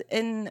because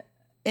in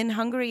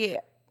Hungary,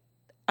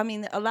 I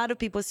mean, a lot of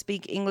people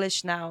speak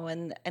English now,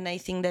 and I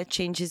think that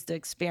changes the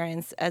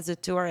experience as a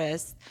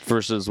tourist.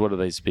 Versus what do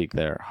they speak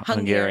there?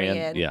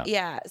 Hungarian. Yeah.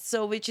 Yeah.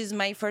 So, which is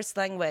my first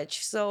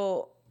language.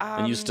 So,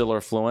 And you still are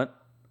fluent?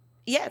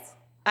 yes,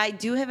 I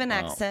do have an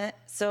accent.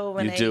 So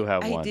when You do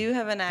have one. I do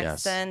have an Yes.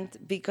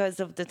 accent because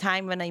of the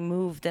time when I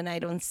moved, and I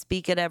don't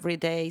speak it every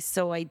day.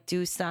 So I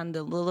do sound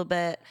a little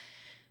bit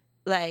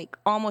like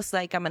almost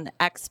like I'm an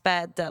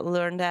expat that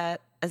learned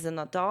that as an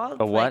adult.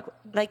 A what?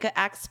 Like an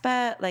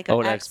expat, like Oh,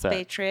 an an expat.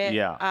 expatriate.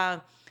 Yeah.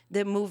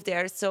 That moved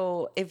there.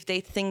 So if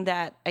they think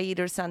that I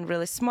either sound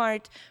really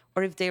smart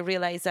or if they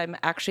realize I'm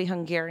actually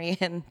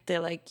Hungarian, they're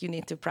like, you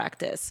need to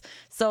practice.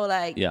 So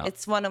like, Yeah.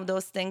 it's one of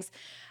those things.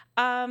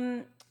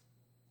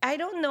 I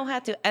don't know how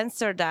to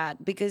answer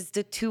that because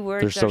the two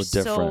words They're are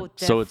so different.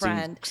 so So it's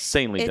different.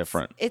 insanely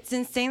different. It's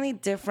insanely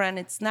different.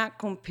 It's not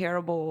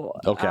comparable.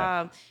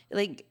 Okay.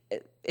 Like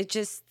it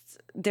just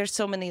there's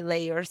so many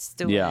layers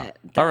to Yeah. it.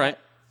 All right.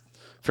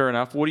 Fair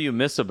enough. What do you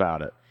miss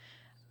about it?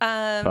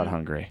 About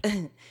Hungary?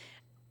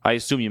 I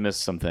assume you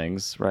missed some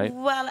things, right?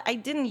 Well, I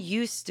didn't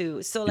used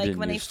to. So like didn't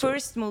when I used to.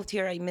 first moved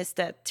here, I missed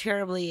that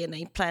terribly, and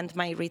I planned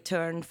my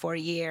return for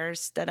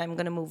years that I'm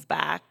gonna move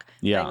back.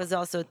 Yeah. I was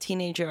also a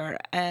teenager,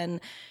 and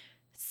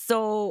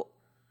so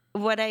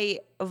what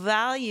I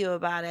value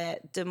about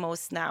it the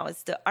most now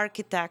is the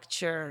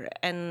architecture.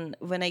 And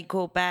when I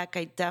go back,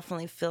 I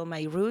definitely feel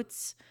my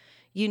roots.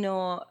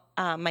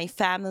 My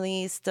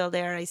family is still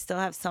there. I still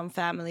have some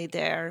family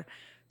there.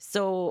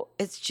 So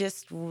it's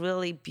just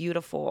really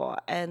beautiful.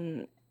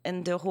 And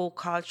the whole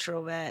culture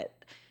of it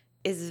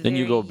is Then very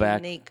you go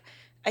back- unique.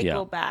 I yeah,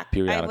 go back. I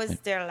periodically. was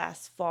there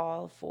last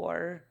fall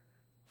for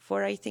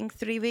I think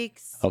 3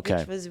 weeks, Okay.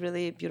 which was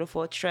really a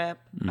beautiful trip.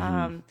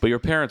 But your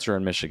parents are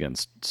in Michigan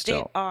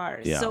still. They are.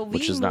 Yeah, So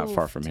which we is not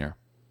far moved from here.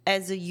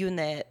 as a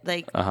unit,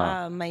 like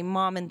my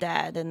mom and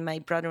dad and my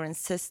brother and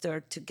sister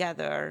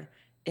together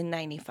in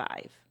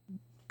 95.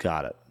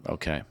 Got it.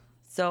 Okay.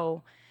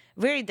 So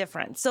very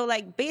different. So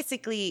like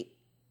basically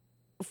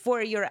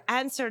for your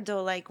answer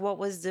though, like what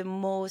was the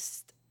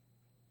most,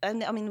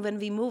 and I mean, when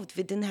we moved,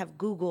 we didn't have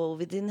Google.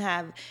 We didn't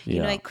have,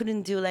 Yeah. I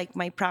couldn't do like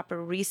my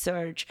proper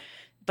research,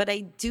 but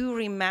I do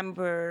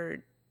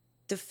remember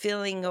the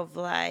feeling of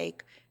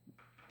like,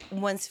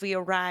 once we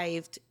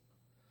arrived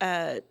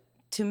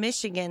to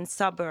Michigan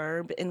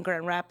suburb in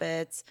Grand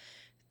Rapids,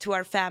 to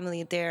our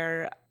family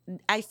there,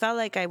 I felt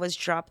like I was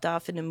dropped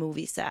off in a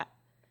movie set.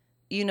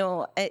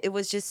 It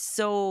was just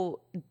so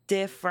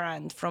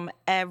different from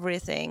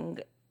everything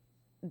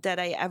that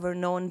I ever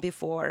known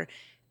before.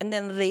 And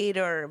then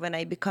later, when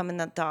I become an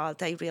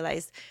adult, I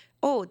realized,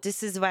 oh,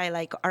 this is why I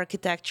like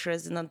architecture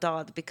as an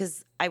adult,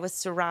 because I was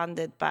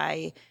surrounded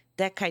by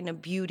that kind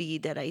of beauty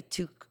that I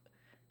took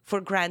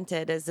for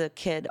granted as a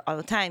kid all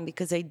the time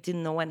because I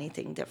didn't know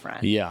anything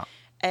different. Yeah.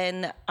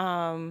 And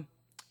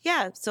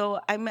so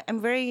I'm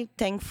very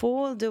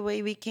thankful the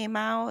way we came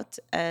out.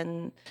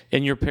 And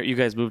You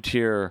guys moved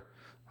here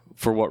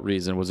for what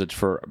reason? Was it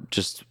for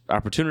just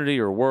opportunity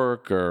or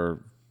work,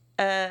 or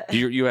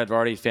you had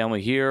already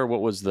family here?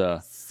 What was the?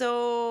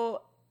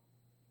 so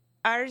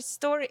our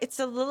story, it's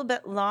a little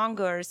bit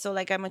longer. So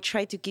like I'm gonna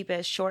try to keep it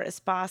as short as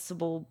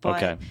possible.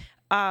 But Okay.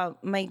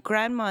 My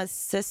grandma's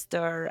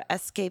sister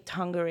escaped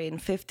Hungary in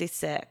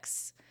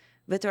 '56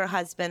 with her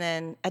husband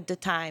and at the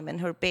time and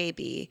her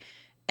baby,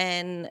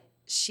 and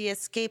she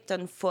escaped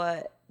on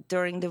foot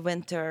during the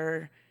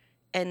winter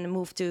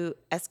and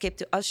escape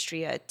to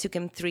Austria. It took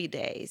him 3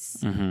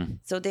 days.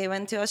 So they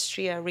went to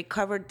Austria,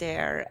 recovered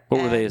there.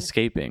 What were they and,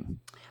 escaping?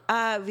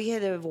 We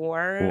had a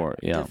war,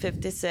 yeah. the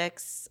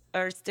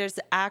 56ers. There's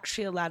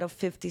actually a lot of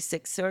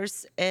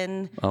 56ers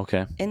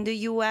Okay. in the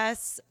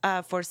U.S.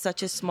 For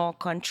such a small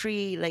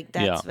country. Like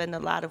that's when a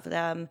lot of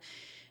them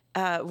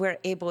were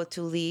able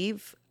to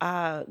leave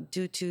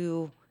due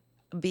to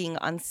being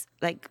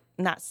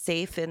not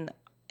safe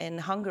in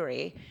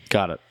Hungary.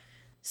 Got it.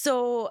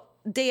 So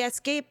they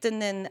escaped,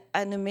 and then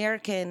an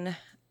American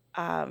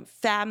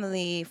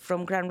family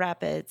from Grand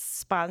Rapids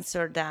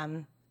sponsored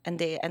them, and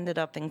they ended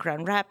up in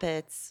Grand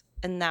Rapids.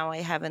 And now I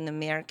have an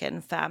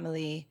American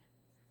family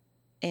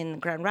in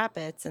Grand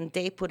Rapids, and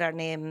they put our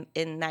name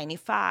in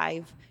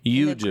 95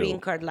 in the green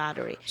card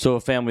lottery. So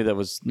a family that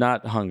was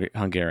not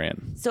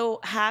Hungarian. So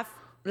half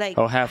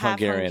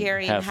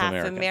Hungarian,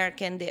 half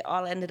American. They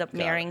all ended up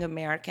marrying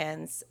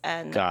Americans,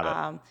 and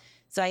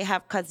so I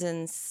have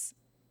cousins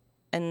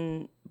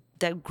and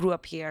that grew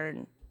up here.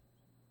 And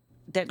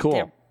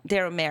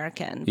they're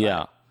American.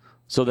 Yeah.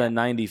 So then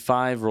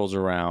 95 rolls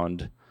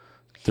around.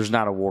 There's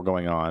not a war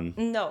going on.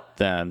 No.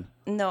 Then.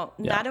 No,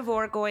 not a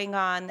war going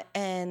on.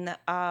 And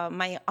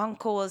my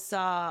uncle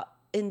saw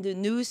in the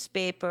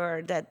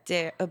newspaper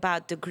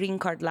about the green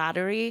card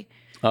lottery.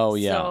 Oh,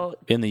 yeah. So,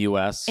 in the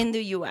U.S.? In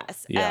the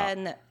U.S. Yeah.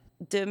 And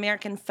the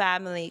American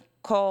family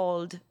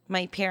called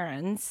my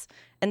parents,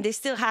 and they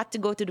still had to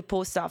go to the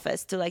post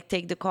office to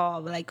take the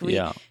call.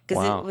 Because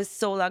it was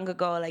so long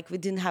ago, we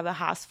didn't have a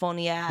house phone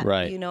yet,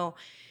 right.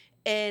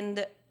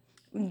 And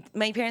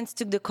my parents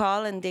took the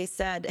call and they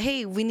said,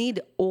 hey, we need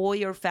all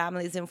your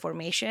family's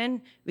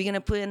information. We're going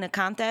to put in a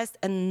contest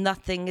and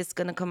nothing is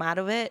going to come out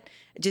of it.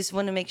 Just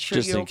want to make sure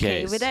you're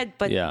okay with it.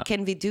 But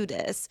can we do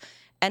this?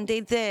 And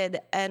they did.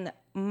 And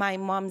my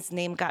mom's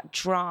name got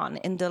drawn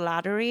in the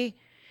lottery.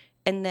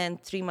 And then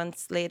 3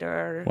 months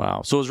later.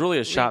 Wow. So it was really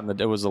a shot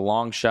it was a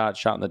long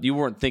shot in that they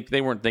weren't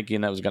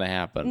thinking that was going to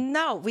happen.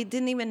 No, we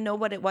didn't even know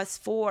what it was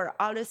for.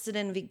 All of a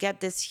sudden we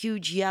get this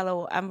huge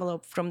yellow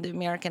envelope from the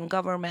American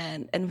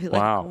government, and we're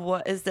like,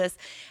 what is this?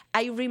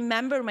 I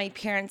remember my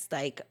parents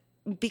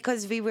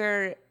because we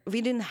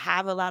didn't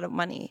have a lot of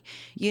money,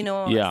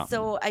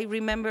 So I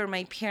remember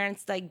my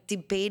parents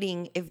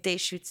debating if they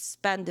should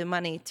spend the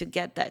money to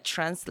get that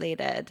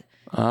translated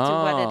to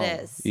what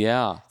it is.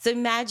 Yeah. So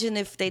imagine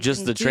if they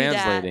just didn't the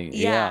translating.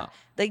 That.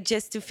 Yeah.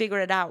 Just to figure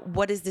it out.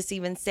 What does this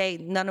even say?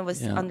 None of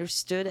us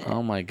understood it.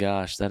 Oh my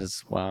gosh, that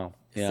is wow.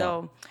 Yeah.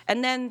 So,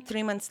 and then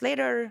 3 months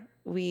later,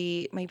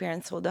 my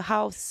parents sold the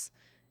house,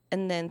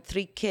 and then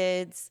 3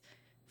 kids,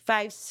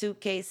 5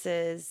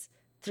 suitcases,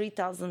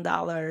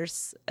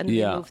 $3,000, and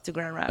we moved to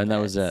Grand Rapids. And that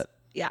was it.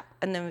 Yeah,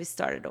 and then we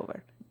started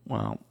over.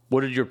 Wow.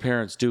 What did your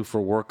parents do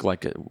for work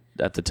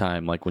at the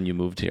time, when you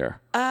moved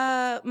here?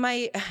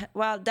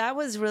 That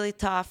was really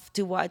tough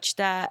to watch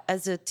that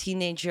as a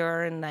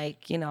teenager, and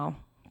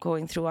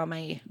going through all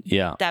my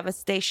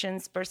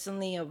devastations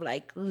personally of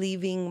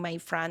leaving my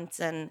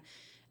friends and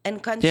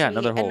country. Yeah,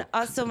 and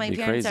also my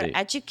parents crazy. are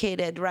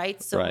educated,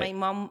 right? So my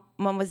mom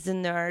was a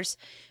nurse.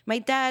 My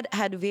dad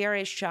had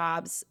various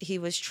jobs. He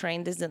was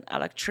trained as an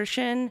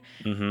electrician.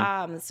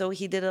 Mm-hmm. So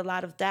he did a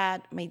lot of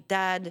that. My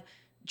dad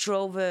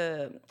drove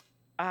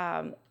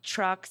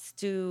trucks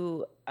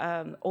to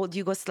old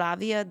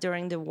Yugoslavia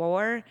during the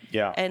war.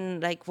 Yeah.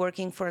 And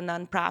working for a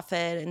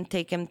nonprofit and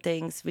taking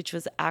things, which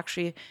was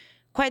actually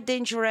quite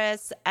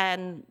dangerous.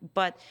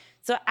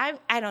 So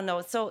I don't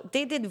know. So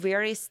they did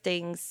various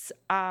things.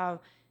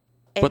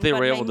 But they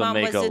were able to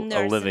make a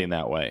living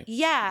that way.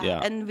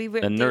 Yeah. And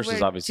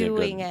nurses obviously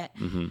doing good. it.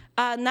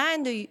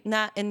 Mm-hmm.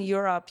 Not in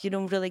Europe. You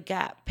don't really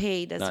get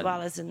paid as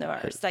well as a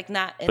nurse.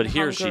 Not in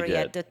Hungary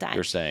at the time.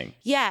 You're saying.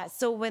 Yeah.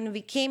 So when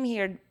we came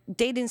here,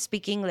 they didn't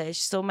speak English.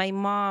 So my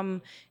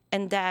mom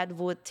and dad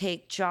would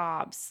take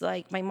jobs.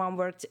 My mom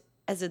worked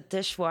as a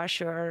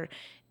dishwasher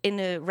in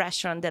a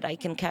restaurant that I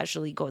can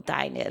casually go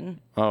dine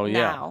in. Oh,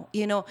 now,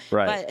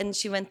 Right. And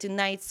she went to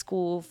night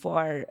school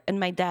and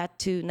my dad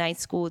to night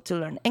school to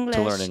learn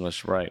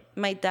English. Right.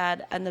 My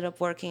dad ended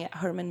up working at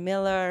Herman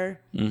Miller.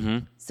 Mm-hmm.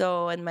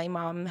 So, and my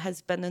mom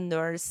has been a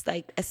nurse.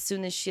 As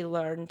soon as she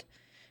learned,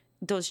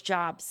 those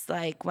jobs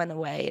went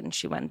away and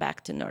she went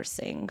back to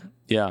nursing.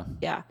 Yeah.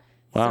 Yeah.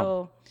 Wow.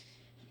 So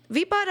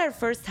we bought our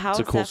first house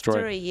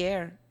after a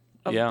year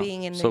of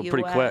being in the U.S. So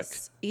pretty quick.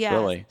 Yeah.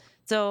 Really.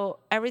 So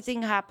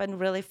everything happened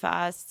really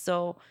fast.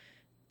 So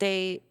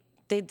they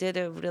did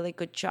a really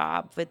good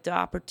job with the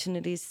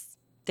opportunities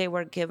they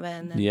were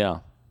given.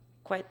 And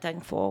quite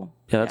thankful.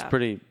 Yeah, that's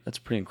pretty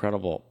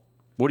incredible.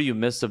 What do you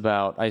miss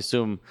about? I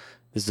assume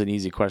this is an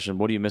easy question.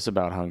 What do you miss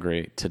about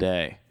Hungary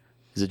today?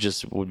 Is it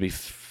just would be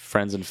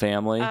friends and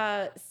family?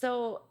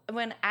 So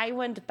when I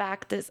went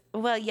back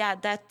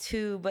that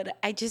too. But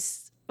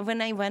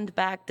when I went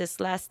back this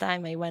last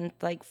time, I went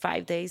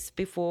 5 days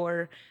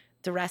before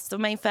the rest of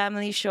my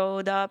family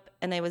showed up,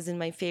 and I was in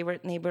my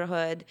favorite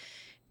neighborhood.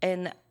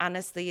 And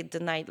honestly, the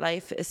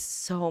nightlife is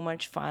so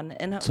much fun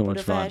in So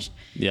much fun. Budapest.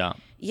 Yeah.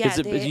 Yeah,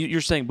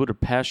 You're saying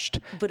Budapest?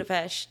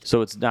 Budapest.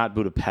 So it's not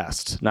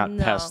Budapest, not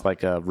No. pest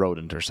like a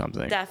rodent or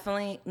something.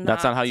 Definitely not.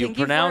 That's not how you Thank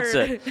pronounce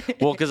for- it.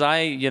 Well, because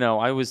I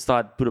always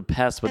thought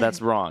Budapest, but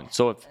that's wrong.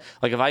 So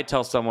if I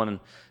tell someone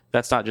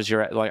that's not just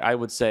like I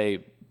would say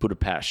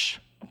Budapest.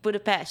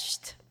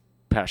 Budapest.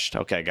 Pest.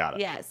 Okay, got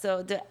it. Yeah,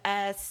 so the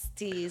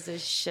ST is a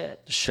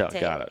shit. Shut.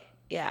 Got it.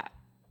 Yeah.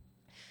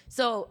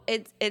 So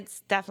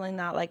it's definitely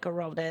not like a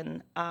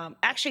rodent.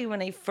 Actually,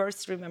 when I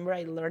first remember,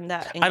 I learned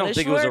that English I don't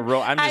think it was a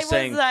rodent. I'm just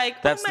saying was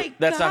like, that's oh my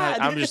that's God.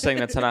 not. I'm just saying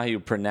that's not how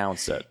you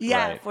pronounce it.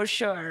 Yeah, right? for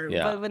sure.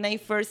 Yeah. But when I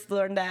first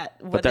learned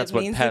what that's it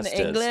what means in pest is,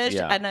 English,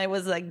 yeah. and I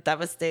was like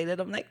devastated.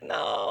 I'm like,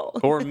 no.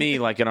 Or me,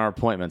 like in our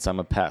appointments, I'm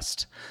a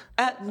pest.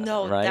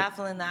 No, Right?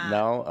 definitely not.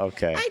 No.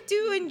 Okay. I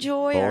do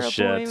enjoy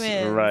Bullshit. our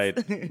appointments.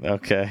 Right.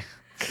 Okay.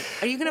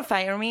 Are you gonna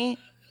fire me?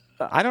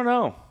 I don't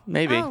know.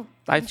 Maybe. Oh,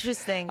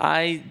 interesting.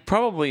 I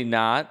probably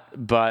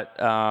not, but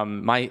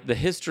the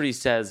history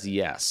says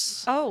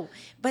yes. Oh,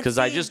 but Because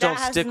I see, just that don't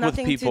has stick with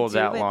nothing to people do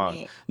that with long.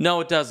 me. No,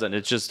 it doesn't.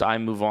 It's just I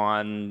move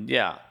on.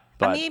 Yeah.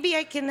 But Maybe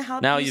I can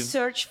help now you you've-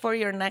 search for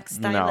your next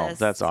no, stylist.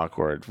 that's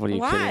awkward. What are you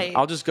Why? kidding?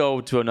 I'll just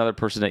go to another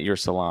person at your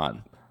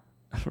salon.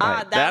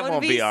 Right. That would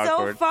won't be so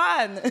awkward.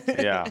 fun.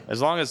 Yeah,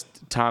 as long as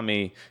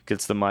Tommy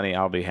gets the money,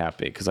 I'll be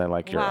happy because I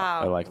like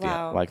Wow. I like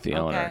the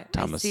owner, Okay,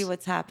 Thomas. I see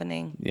what's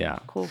happening. Yeah.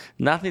 Cool.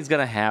 Nothing's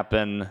gonna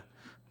happen,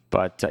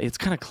 but it's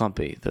kind of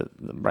clumpy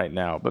right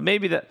now. But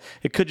maybe that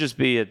it could just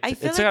be I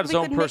feel it's like got its we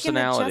own could make an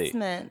personality.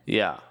 adjustment.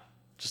 Yeah.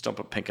 Just don't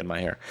put pink in my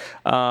hair.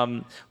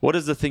 What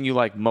is the thing you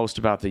like most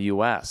about the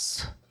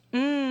U.S.?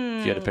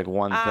 If you had to pick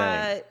one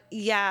thing.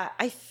 Yeah,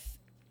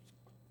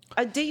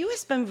 the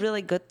U.S. been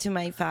really good to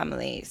my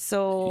family.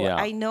 So Yeah.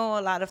 I know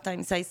a lot of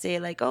times I say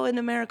like, oh, in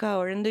America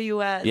or in the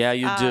U.S. Yeah,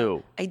 you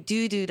do. I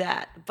do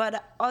that.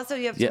 But also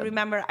you have Yeah. to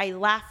remember I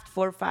left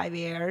for 5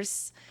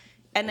 years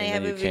and I And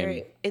have then a you came-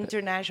 very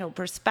international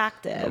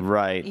perspective.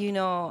 Right. You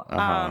know,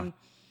 Uh-huh.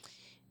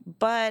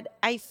 but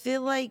I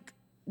feel like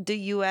the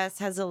U.S.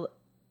 has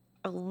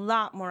a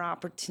lot more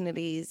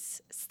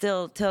opportunities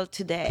still till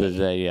today.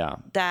 Yeah.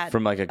 That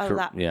From like a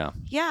lot. yeah.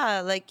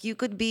 Yeah, like you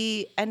could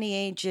be any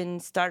age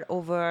and start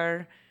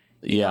over.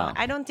 You Yeah. know,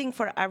 I don't think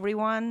for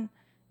everyone,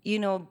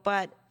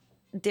 but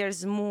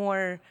there's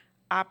more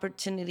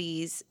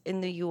opportunities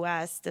in the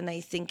US than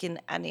I think in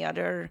any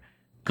other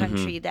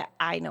country Mm-hmm. that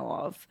I know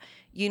of.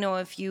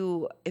 If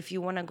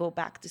you want to go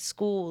back to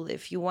school,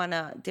 if you want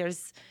to,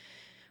 there's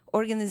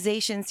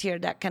organizations here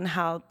that can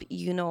help.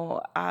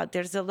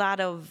 There's a lot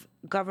of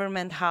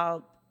government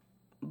help,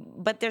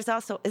 but there's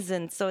also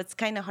isn't. So it's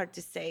kind of hard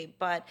to say.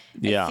 But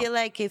Yeah. I feel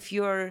like if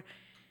you're,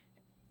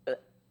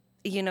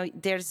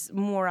 there's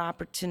more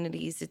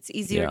opportunities. It's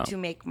easier Yeah. to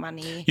make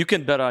money. You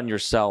can bet on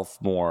yourself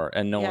more,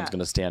 and no Yeah. one's going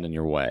to stand in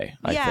your way.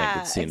 I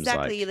think it seems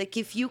exactly. like.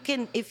 If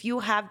you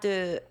have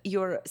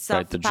your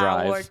self the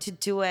power drive. to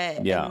do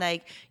it, Yeah. and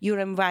like your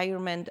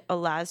environment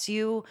allows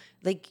you,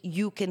 like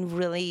you can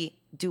really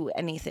do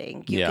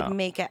anything. You Yeah. can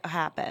make it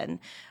happen,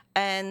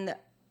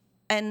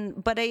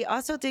 but I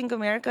also think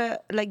America,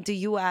 like the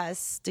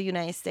U.S., the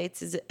United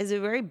States, is a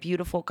very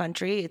beautiful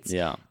country.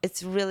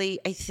 It's really,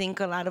 I think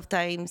a lot of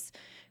times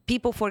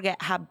people forget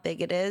how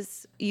big it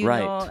is,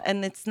 Right.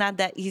 and it's not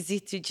that easy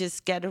to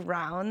just get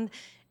around.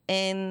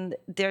 And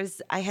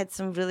I had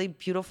some really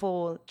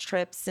beautiful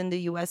trips in the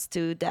U.S.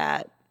 too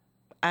that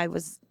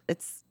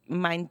it's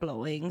mind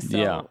blowing.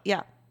 So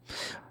yeah.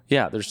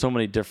 Yeah, there's so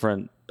many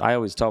different. I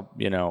always tell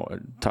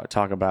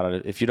talk about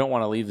it. If you don't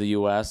want to leave the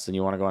U.S. and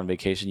you want to go on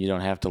vacation, you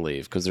don't have to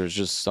leave because there's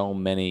just so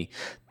many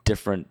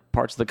different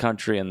parts of the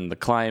country and the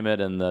climate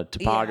and the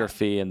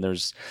topography and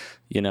there's,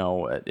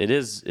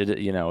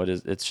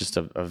 it's just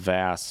a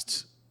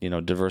vast,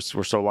 diverse.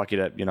 We're so lucky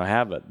to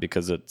have it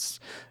because it's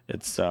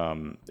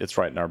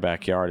right in our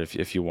backyard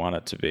if you want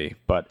it to be.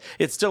 But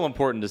it's still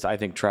important to, I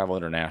think, travel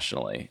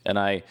internationally, and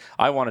I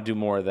want to do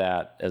more of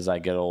that as I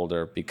get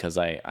older because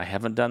I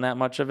haven't done that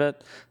much of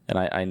it, and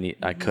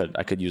I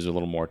could use a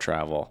little more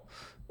travel.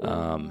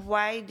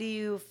 Why do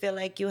you feel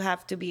like you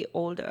have to be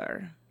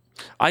older?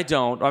 I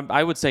don't.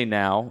 I would say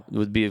now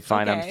would be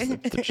fine. Okay.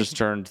 I'm just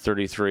turned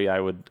 33. I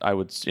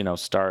would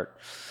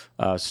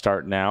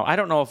start now. I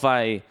don't know if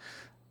I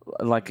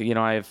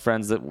I have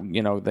friends that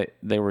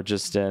they were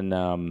just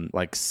in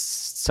like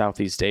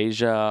Southeast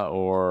Asia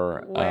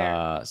or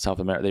South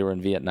America. They were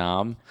in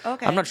Vietnam.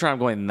 Okay. I'm not sure I'm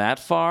going that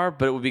far,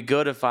 but it would be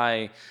good if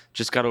I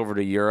just got over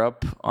to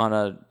Europe on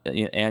an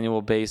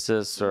annual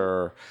basis,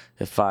 or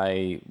if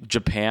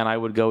Japan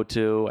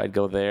I'd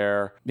go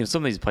there.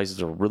 Some of these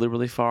places are really,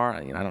 really far.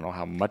 I don't know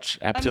how much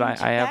appetite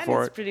I have for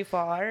Japan is it. pretty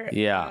far.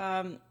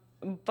 Yeah.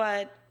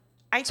 But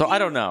I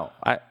don't know.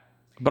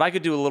 But I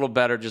could do a little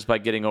better just by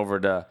getting over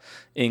to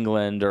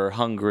England or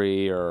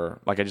Hungary,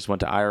 or like I just went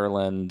to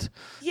Ireland.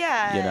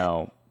 Yeah. You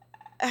know,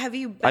 Have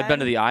you? I've been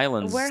to the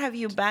islands. Where have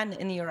you been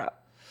in Europe?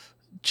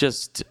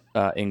 Just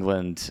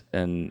England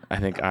and I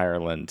think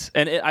Ireland.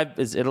 And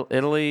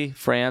Italy,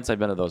 France. I've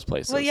been to those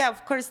places. Well, yeah,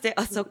 of course they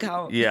also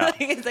count. Yeah.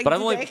 It's like, but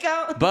do they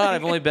count?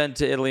 I've only been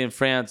to Italy and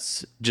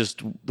France.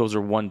 Just those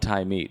are one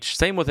time each.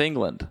 Same with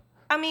England.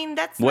 I mean,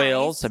 that's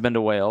Wales. nice. I've been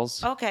to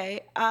Wales.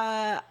 Okay.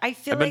 I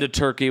feel I've been to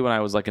Turkey when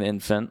I was like an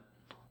infant.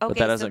 But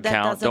that doesn't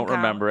count. Don't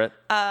remember it.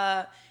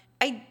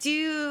 I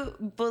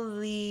do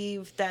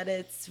believe that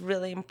it's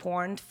really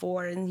important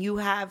and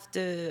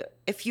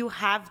if you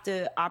have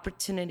the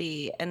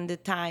opportunity and the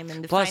time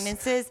and the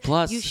finances,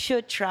 you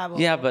should travel.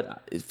 Yeah,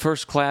 but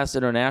first class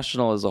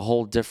international is a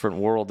whole different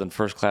world than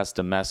first class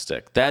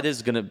domestic.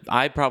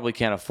 I probably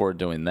can't afford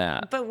doing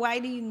that. But why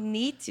do you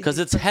need to? Because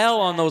it's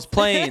hell on those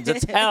planes.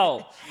 It's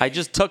hell. I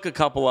just took a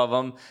couple of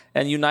them,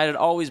 and United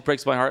always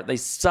breaks my heart. They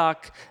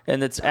suck,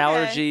 and it's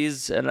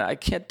allergies, and I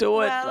can't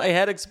do it. My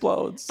head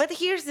explodes. But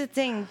here's the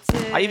thing.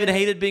 I even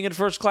hated being in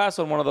first class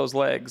on one of those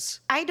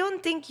legs. I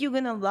don't think you're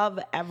going to love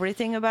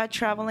everything about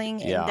traveling.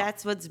 Yeah. And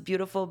that's what's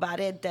beautiful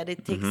about it, that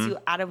it takes you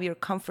out of your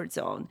comfort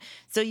zone.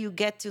 So you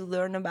get to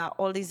learn about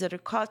all these other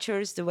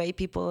cultures, the way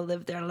people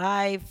live their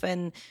life,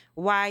 and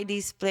why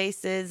these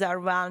places are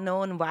well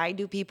known. Why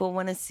do people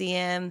want to see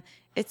them?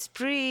 It's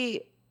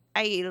pretty...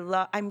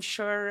 I'm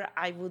sure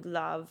I would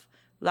love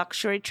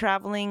luxury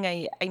traveling.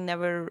 I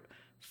never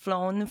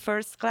flown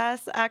first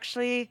class,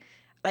 actually.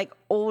 Like,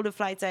 all the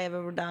flights I have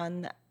ever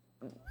done...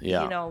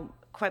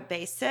 quite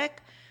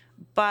basic,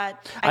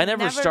 but I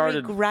never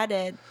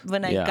regretted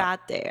when I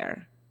got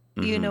there.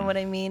 You know what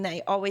I mean?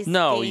 I always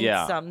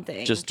gained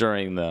something. Just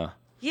during the...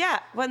 Yeah.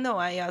 Well, no,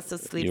 I also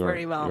sleep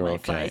very well on my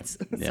flights.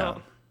 Yeah.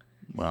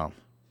 Well,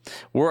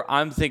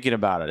 I'm thinking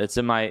about it. It's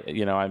in my,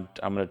 I'm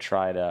going to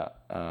try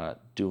to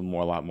do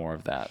a lot more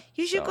of that.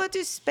 You should go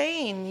to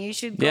Spain. You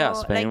should go. Yeah,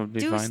 Spain would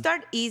be fine.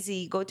 Start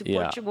easy. Go to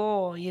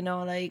Portugal,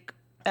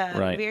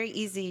 very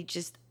easy.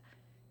 Just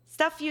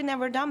stuff you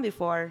never done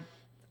before.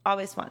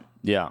 Always fun.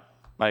 Yeah,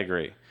 I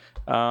agree.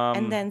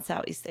 And then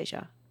Southeast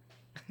Asia.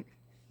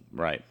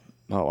 Right.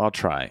 Oh, I'll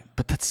try.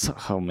 But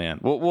man.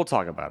 We'll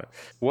talk about it.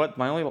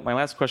 My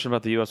last question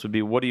about the U.S. would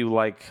be, what do you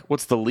like?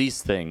 What's the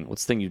least thing?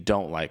 What's the thing you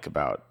don't like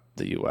about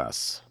the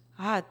U.S.?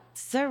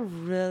 These are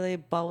really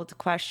bold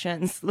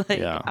questions.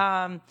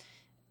 I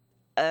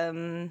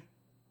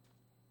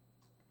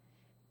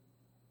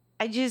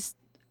just...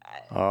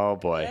 Oh,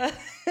 boy.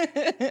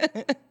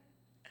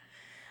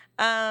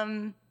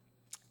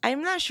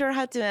 I'm not sure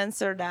how to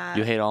answer that.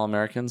 You hate all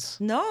Americans?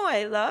 No,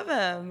 I love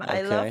them. Okay.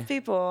 I love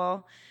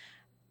people.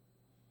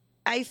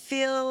 I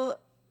feel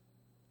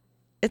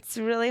it's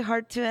really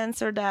hard to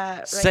answer that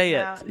right Say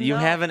now. it. You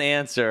have an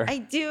answer. I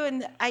do,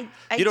 and I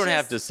you don't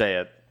have to say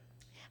it.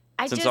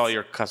 Since all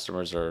your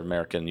customers are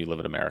American, you live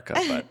in America.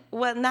 But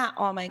well, not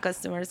all my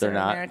customers are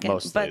American,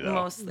 but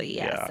mostly,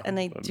 yes. Yeah, and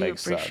I do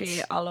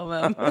appreciate all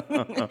of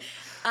them.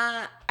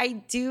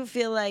 I do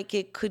feel like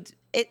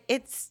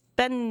it's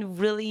been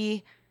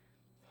really...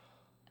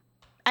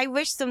 I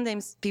wish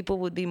sometimes people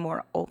would be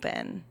more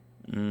open.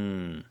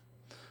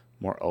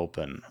 More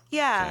open.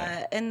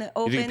 Yeah, okay. And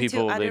open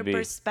to other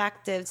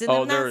perspectives.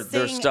 And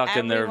they're stuck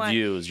in their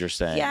views, you're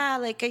saying. Yeah,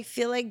 like I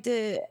feel like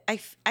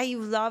I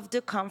love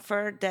the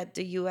comfort that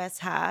the US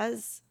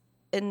has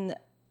in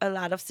a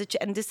lot of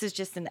and this is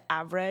just an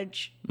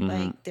average. Mm-hmm.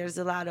 Like there's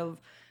a lot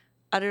of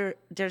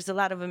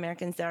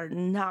Americans that are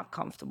not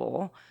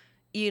comfortable.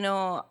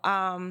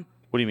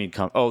 What do you mean?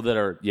 That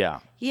are,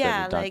 yeah.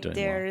 Yeah, like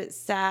they're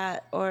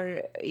sad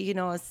or, maybe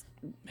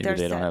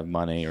they don't have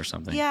money or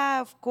something. Yeah,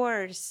 of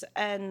course.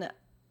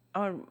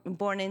 Or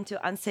born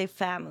into unsafe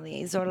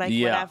families or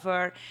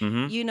whatever,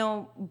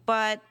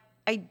 But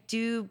I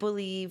do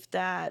believe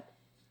that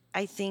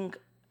I think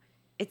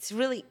it's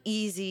really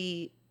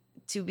easy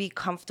to be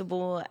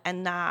comfortable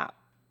and not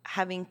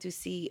having to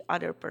see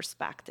other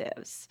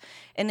perspectives.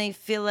 And I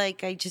feel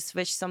like I just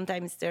wish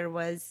sometimes there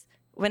was...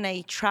 When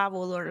I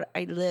travel or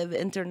I live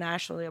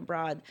internationally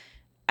abroad,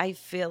 I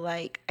feel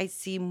like I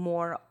see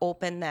more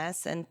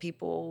openness and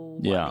people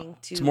wanting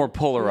to... It's more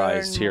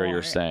polarized here, more.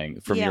 You're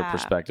saying, from your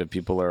perspective.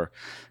 People are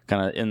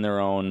kind of in their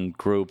own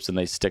groups and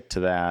they stick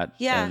to that.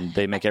 Yeah. And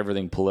they make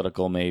everything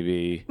political,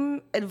 maybe.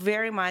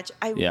 Very much.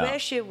 I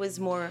wish it was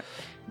more...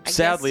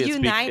 Sadly,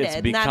 united,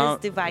 it's become, not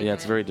as divided. Yeah,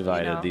 it's very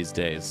divided these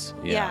days.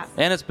 Yeah.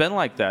 And it's been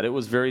like that. It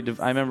was very...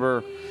 I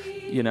remember,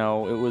 it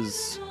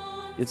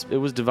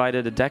was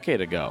divided a decade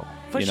ago.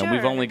 Sure.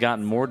 We've only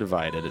gotten more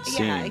divided, it seems.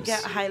 Yeah, it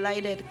got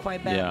highlighted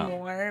quite a bit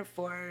more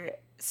for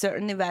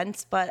certain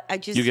events, but I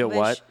just You get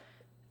what?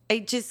 I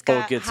just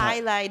got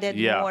highlighted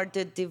more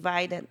the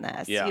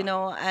dividedness,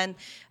 and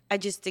I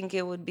just think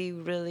it would be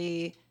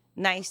really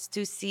nice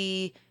to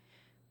see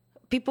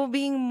people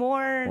being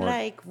more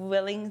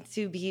willing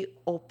to be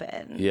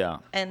open. Yeah.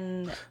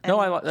 And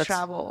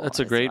travel. That's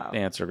a great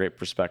answer, great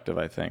perspective,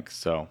 I think.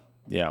 So,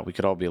 yeah, we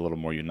could all be a little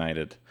more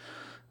united.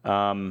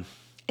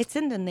 It's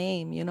in the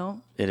name,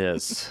 It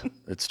is.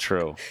 It's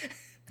true.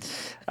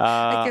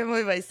 I can't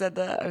believe I said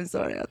that. I'm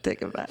sorry. I'll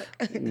take it back.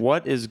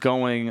 What is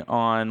going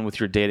on with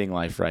your dating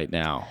life right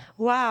now?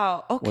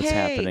 Wow. Okay. What's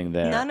happening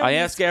there? I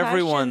ask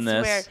everyone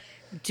this.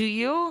 Do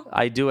you?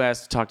 I do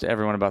talk to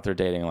everyone about their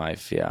dating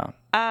life. Yeah.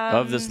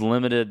 Of this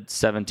limited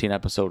 17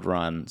 episode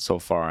run so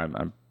far,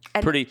 I'm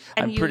pretty.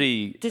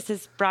 This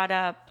is brought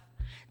up.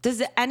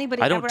 Does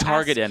anybody I don't ever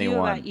target ask you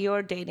anyone. about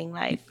your dating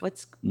life?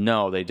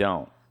 No, they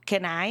don't.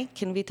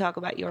 Can we talk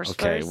about yours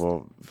Okay.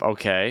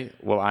 first?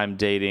 Well, I'm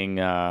dating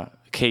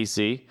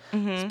Casey.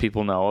 As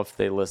people know if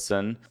they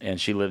listen, and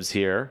she lives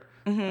here.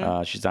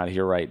 She's not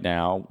here right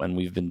now, and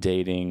we've been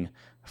dating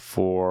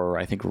for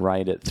I think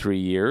right at 3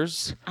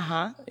 years.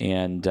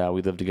 And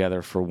we lived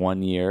together for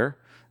 1 year.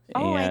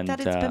 Oh, and, I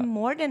thought it's been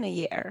more than a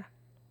year.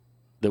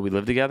 That we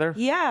lived together?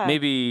 Yeah.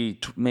 Maybe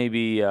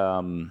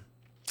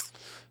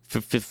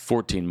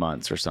 14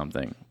 months or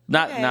something.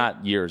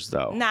 Not years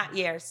though. Not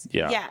years.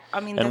 Yeah. Yeah. I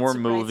mean, and that's we're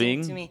surprising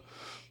moving. to me.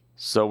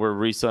 So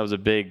that was a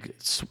big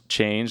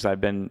change.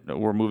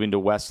 We're moving to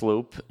West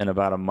Loop in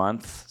about a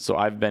month. So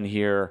I've been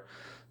here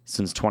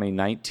since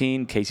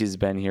 2019. Casey's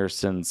been here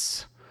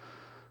since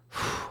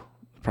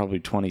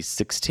probably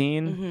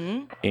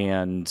 2016.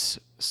 And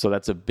so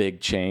that's a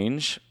big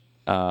change.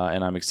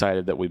 And I'm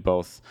excited that we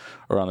both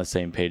are on the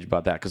same page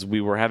about that because we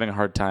were having a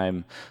hard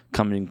time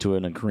coming to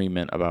an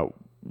agreement about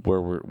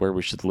where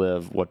we should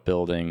live, what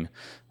building.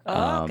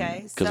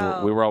 Okay.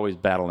 Because we were always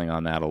battling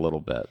on that a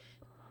little bit.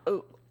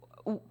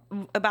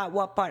 About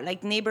what part?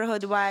 Like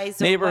neighborhood-wise?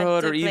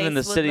 Neighborhood or even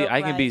the city.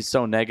 I can be like?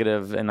 so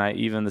negative, and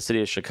even the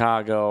city of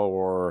Chicago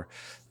or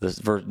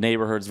the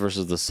neighborhoods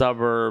versus the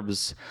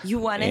suburbs. You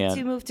wanted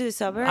to move to the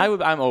suburbs?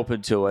 I'm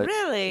open to it.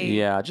 Really?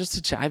 Yeah,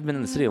 just to I've been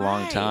in the city a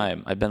long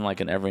time. I've been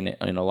like in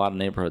a lot of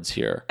neighborhoods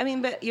here. I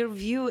mean, but your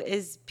view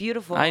is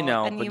beautiful. I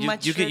know, and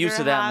but you get used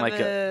to that in like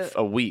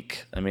a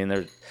week. I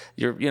mean,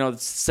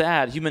 it's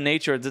sad. Human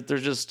nature.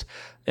 There's just,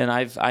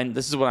 and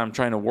this is what I'm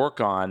trying to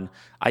work on.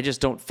 I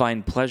just don't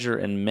find pleasure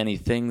in many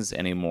things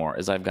anymore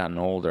as I've gotten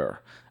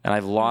older, and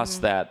I've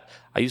lost that.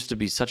 I used to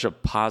be such a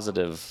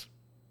positive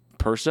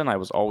person. I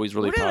was always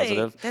really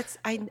positive.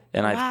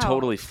 I've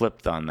totally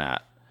flipped on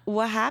that.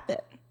 What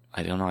happened?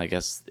 I don't know. I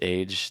guess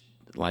age,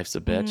 life's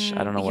a bitch.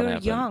 I don't know what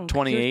happened. Young.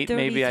 28, You're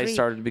maybe I 33.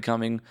 started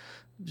becoming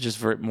just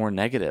very more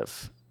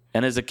negative.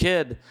 And as a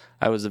kid,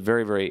 I was a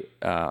very, very.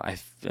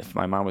 If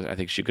my mom I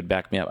think she could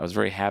back me up. I was a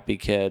very happy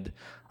kid.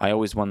 I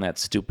always won that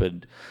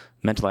stupid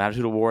mental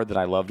attitude award that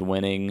I loved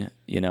winning.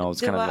 It's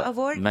kind of a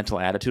award? mental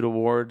attitude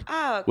award.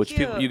 Oh, which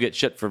cute. you get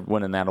shit for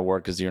winning that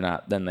award because you're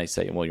not. Then they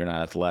say, well, you're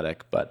not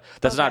athletic, but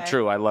that's not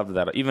true. I loved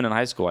that. Even in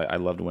high school, I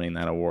loved winning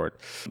that award.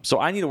 So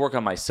I need to work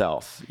on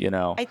myself.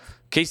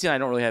 Casey and I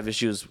don't really have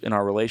issues in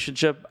our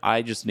relationship.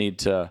 I just need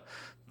to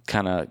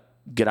kind of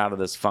get out of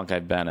this funk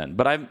I've been in.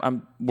 But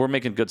we're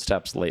making good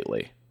steps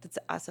lately. That's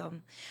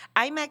awesome.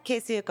 I met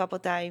Casey a couple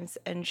times,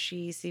 and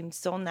she seemed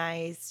so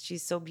nice.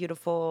 She's so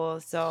beautiful.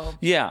 So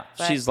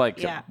she's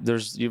like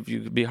there's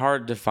you'd be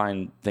hard to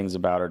find things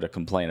about her to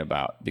complain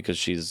about because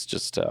she's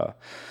just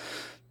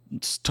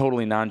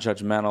totally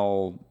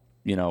non-judgmental.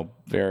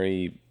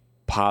 Very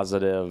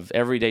positive.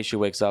 Every day she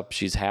wakes up,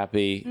 she's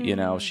happy.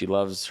 She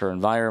loves her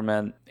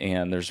environment,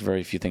 and there's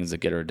very few things that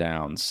get her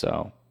down.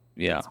 So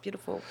yeah, it's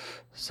beautiful.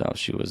 So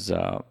she was.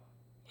 I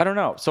don't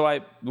know. So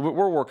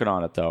we're working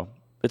on it though.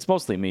 It's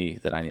mostly me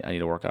that I need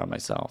to work on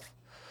myself.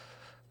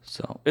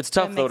 So it's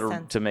tough though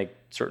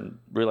to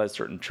realize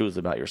certain truths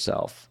about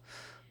yourself.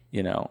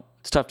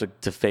 It's tough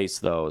to face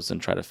those and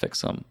try to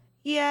fix them.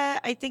 Yeah,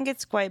 I think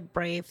it's quite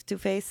brave to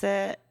face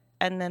it,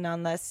 and then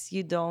unless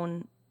you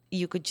don't,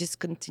 you could just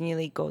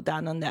continually go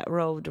down on that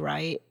road,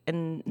 right,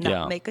 and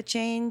not make a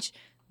change.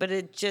 But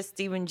it just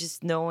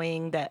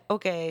knowing that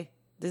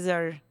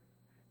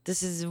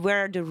this is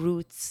where are the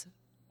roots.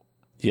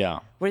 Yeah.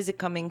 Where is it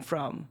coming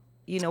from?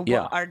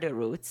 What are the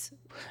roots?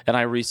 And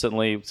I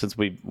recently, since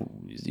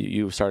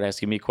you started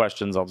asking me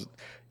questions,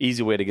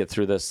 easy way to get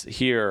through this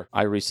here.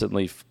 I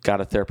recently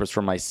got a therapist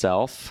for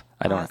myself.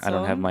 I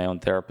don't have my own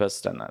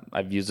therapist, and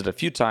I've used it a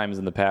few times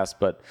in the past,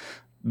 but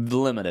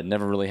limited.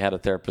 Never really had a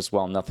therapist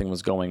while nothing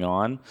was going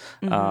on.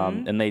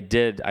 And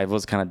I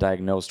was kind of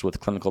diagnosed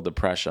with clinical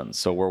depression,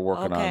 so we're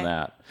working on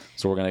that.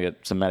 So we're going to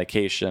get some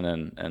medication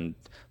and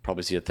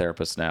probably see a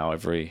therapist now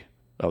every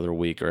other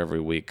week or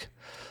every week.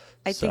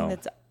 I think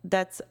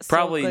that's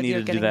probably so good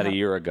needed to do that a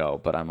year ago,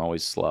 but I'm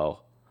always slow.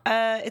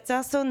 It's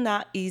also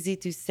not easy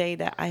to say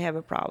that I have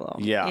a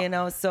problem.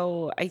 Yeah.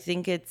 So I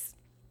think it's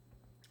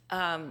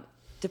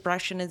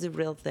depression is a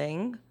real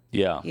thing.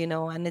 Yeah.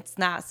 And it's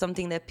not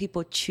something that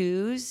people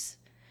choose.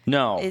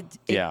 No.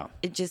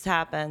 It just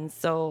happens.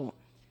 So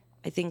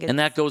I think and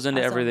that goes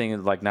into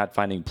everything, like not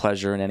finding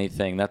pleasure in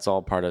anything. That's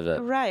all part of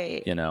it.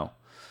 Right.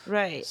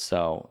 Right.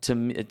 So to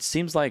me, it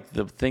seems like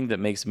the thing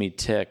that makes me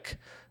tick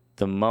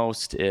the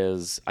most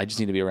is I just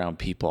need to be around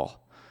people.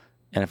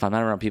 And if I'm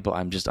not around people,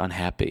 I'm just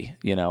unhappy.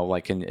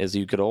 As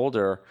you get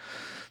older,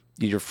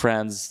 your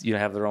friends,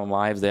 have their own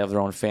lives. They have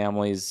their own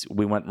families.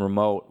 We went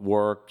remote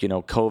work.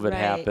 COVID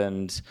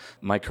happened.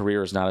 My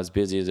career is not as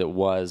busy as it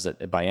was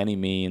by any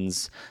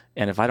means.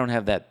 And if I don't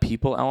have that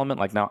people element,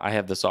 like now I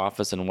have this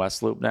office in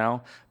West Loop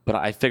now, but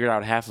I figured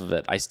out half of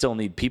it. I still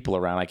need people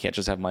around. I can't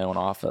just have my own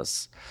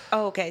office.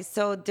 Oh, okay.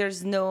 So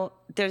there's no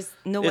one It's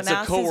a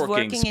else is co-working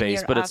working in space,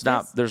 your but it's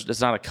office? not. It's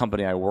not a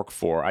company I work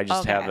for. I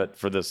just have Okay. it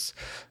for this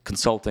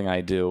consulting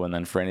I do, and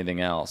then for anything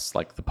else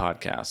like the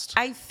podcast.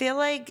 I feel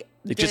like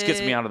It just gets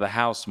me out of the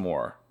house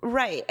more.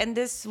 Right. And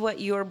this, what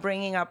you're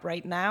bringing up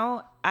right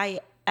now, I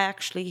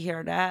actually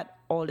hear that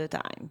all the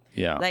time.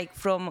 Yeah. Like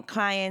from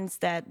clients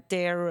that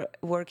they're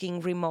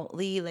working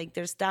remotely, like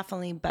there's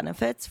definitely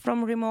benefits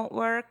from remote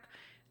work.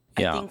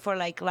 Yeah. I think for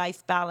like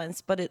life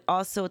balance, but it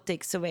also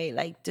takes away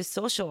like the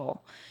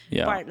social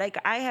part. Like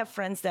I have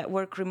friends that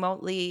work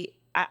remotely.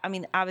 I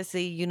mean,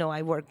 obviously, you know,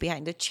 I work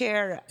behind the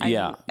chair.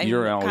 Yeah,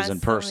 you're always in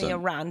person. Constantly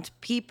around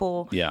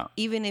people. Yeah.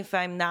 Even if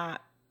I'm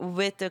not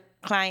with the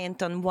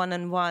client on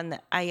one-on-one,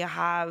 I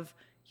have,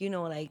 you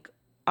know, like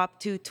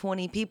up to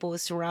 20 people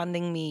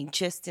surrounding me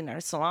just in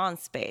our salon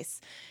space,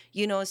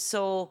 you know,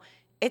 so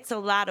it's a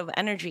lot of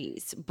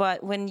energies.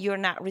 But when you're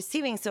not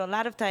receiving, so a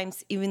lot of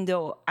times, even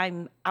though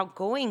I'm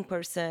outgoing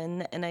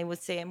person and I would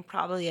say I'm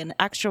probably an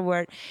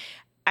extrovert,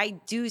 I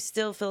do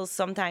still feel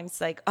sometimes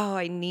like, oh,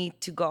 I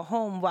need to go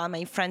home, while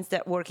my friends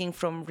that working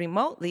from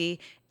remotely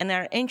and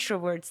are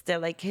introverts, they're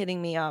like hitting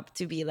me up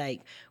to be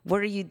like, what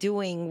are you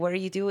doing? What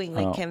are you doing?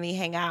 Like, can we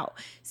hang out?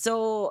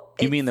 So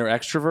You mean they're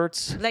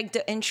extroverts? like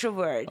the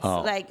introverts,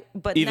 Oh. like,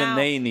 but Even now,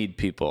 they need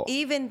people.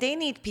 even they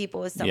need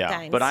people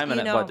sometimes. Yeah, but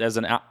but as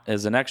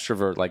an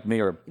extrovert like me,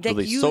 or like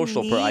really you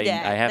social person, need it.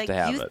 I have like to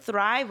have you it.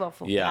 thrive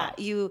off of Yeah.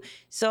 that.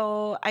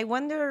 So I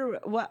wonder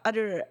what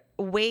other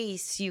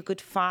ways you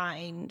could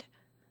find,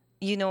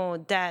 you know,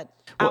 that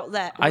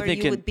outlet I where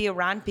think you would be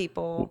around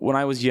people. When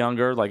I was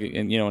younger, like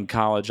in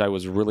college, I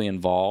was really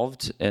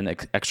involved in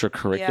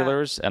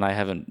extracurriculars, and I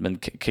haven't been.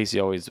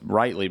 Casey always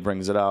rightly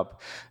brings it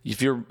up.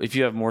 If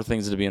you have more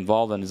things to be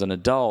involved in as an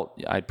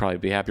adult, I'd probably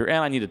be happier.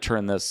 And I need to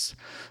turn this.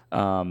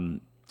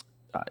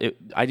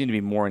 I need to be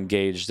more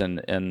engaged in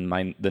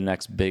the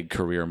next big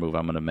career move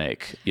I'm going to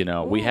make. You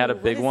know, we had a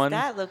big one.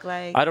 What does that look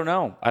like? I don't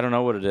know. I don't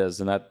know what it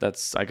is, and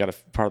that's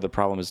part of the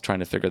problem is trying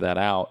to figure that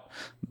out.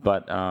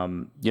 But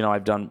you know,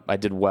 I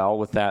did well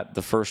with that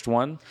the first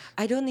one.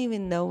 I don't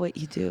even know what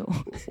you do.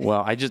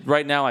 Well,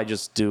 right now I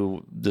just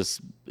do this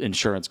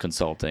insurance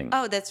consulting.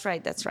 Oh, that's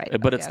right.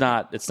 But it's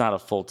not a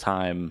full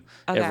time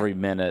every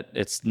minute.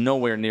 It's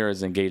nowhere near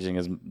as engaging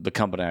as the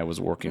company I was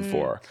working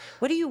for.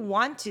 What do you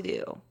want to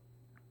do?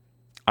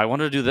 I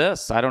wanted to do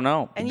this. I don't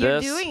know. And you're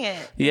doing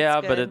it.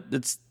 Yeah, That's but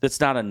good. it's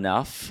not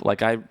enough.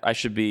 Like I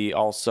should be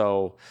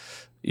also,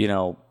 you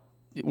know,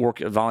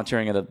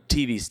 volunteering at a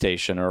TV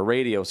station or a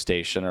radio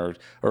station or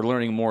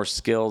learning more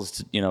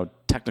skills,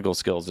 technical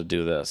skills to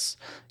do this.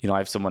 You know, I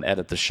have someone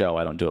edit the show.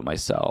 I don't do it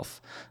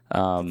myself.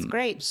 It's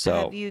great. So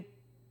have you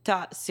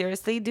thought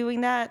seriously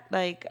doing that?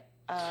 Like,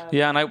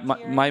 yeah, and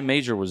my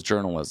major was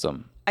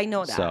journalism. I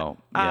know that. So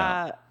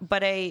yeah.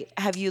 But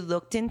have you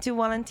looked into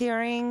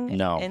volunteering?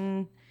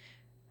 No.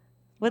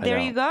 Well, there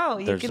you go.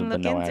 You There's can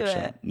look been no into action.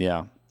 it.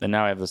 Yeah, and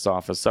now I have this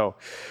office. So,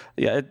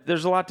 yeah,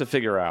 there's a lot to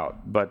figure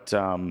out. But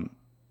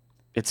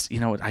it's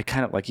I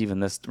kind of like even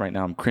this right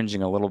now. I'm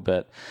cringing a little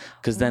bit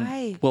because then,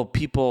 Why? well,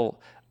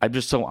 people. I'm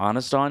just so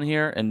honest on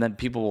here, and then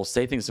people will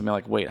say things to me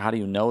like, "Wait, how do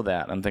you know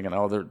that?" I'm thinking,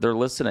 "Oh, they're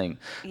listening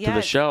to the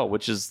Yes. show,"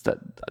 which is that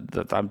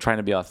I'm trying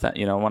to be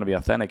authentic. I want to be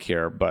authentic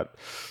here, but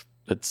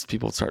it's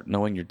people start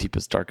knowing your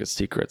deepest, darkest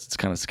secrets. It's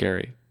kind of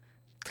scary,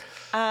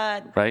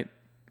 right?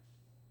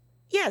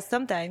 Yeah,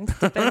 sometimes.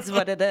 Depends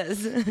what it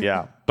is.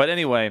 Yeah. But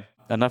anyway,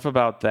 enough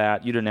about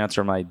that. You didn't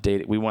answer my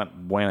date. We went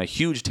a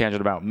huge tangent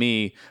about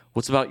me.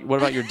 What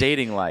about your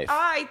dating life? Oh,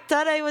 I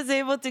thought I was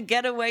able to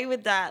get away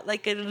with that.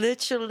 Like, it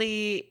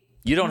literally.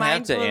 You don't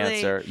have to mindfully-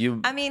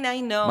 answer. I mean, I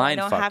know I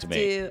don't have mind-fucked me.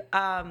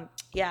 to.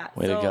 Yeah.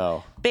 Way to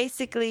go.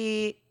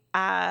 Basically,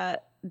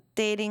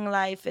 dating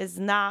life is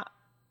not.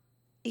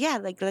 Yeah,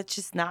 like let's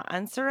just not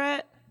answer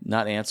it.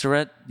 Not answer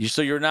it?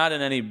 So you're not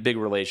in any big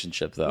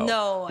relationship, though.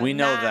 No, we I'm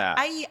know not. that.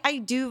 I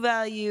do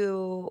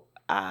value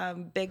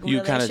big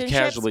You kind of relationships,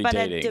 casually but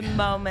dating. at the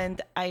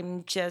moment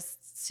I'm just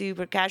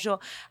super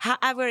casual.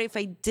 However, if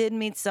I did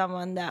meet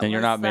someone that And you're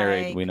was not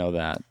married. like, We know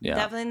that. Yeah.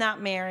 definitely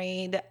not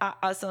married.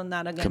 Also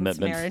not against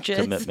Commitment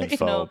marriages.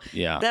 phobe.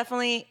 Yeah.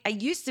 Definitely. I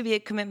used to be a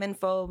commitment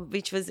phobe,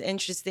 which was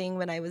interesting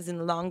when I was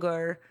in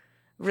longer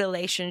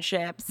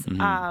relationships.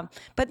 Mm-hmm.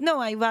 But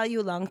no, I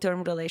value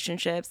long-term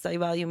relationships. I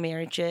value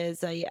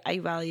marriages. I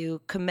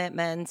value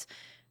commitment.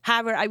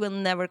 However, I will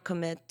never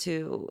commit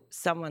to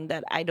someone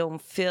that I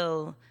don't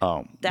feel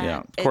that yeah,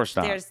 of course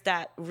not. there's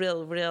that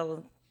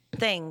real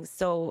thing.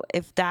 So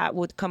if that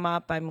would come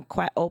up, I'm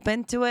quite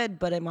open to it,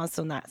 but I'm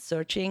also not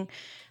searching.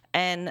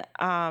 And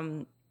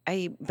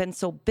I've been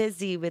so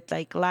busy with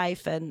like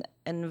life and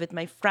with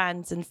my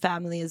friends and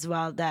family as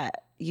well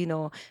that,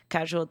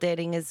 casual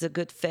dating is a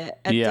good fit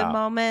at the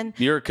moment.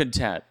 You're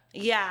content.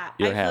 Yeah.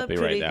 You're I happy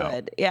feel right pretty now.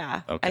 good.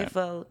 Yeah. Okay. I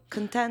feel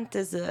content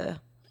is a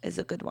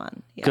good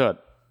one. Yeah. Good.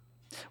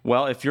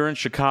 Well, if you're in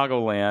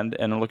Chicagoland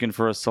and are looking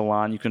for a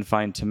salon, you can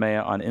find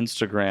Tamea on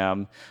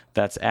Instagram.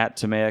 That's at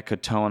Tamea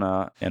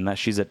Katona, and that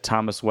she's at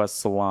Thomas West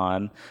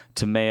Salon.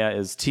 Tamea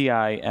is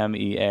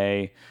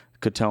Timea,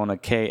 Katona,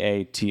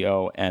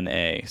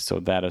 Katona. So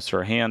that is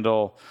her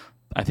handle.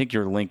 I think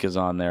your link is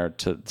on there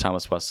to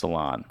Thomas West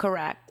Salon.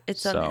 Correct.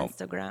 It's on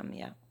Instagram,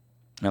 yeah.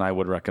 And I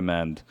would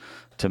recommend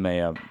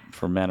Tamea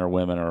for men or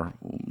women or,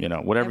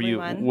 whatever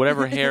Everyone.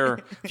 whatever hair.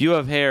 If you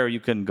have hair, you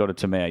can go to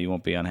Tamea. You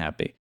won't be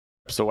unhappy.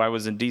 So I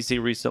was in D.C.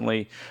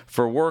 recently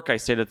for work. I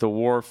stayed at the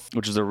Wharf,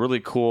 which is a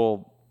really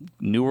cool,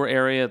 newer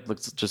area. It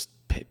looks just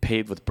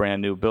paved with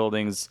brand new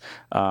buildings,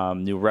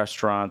 new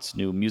restaurants,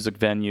 new music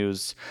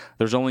venues.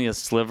 There's only a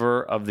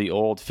sliver of the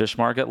old fish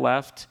market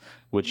left,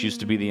 which used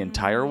to be the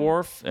entire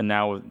Wharf, and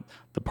now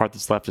the part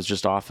that's left is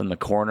just off in the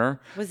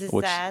corner. Was it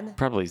which sad?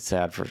 Probably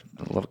sad for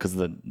a little because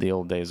the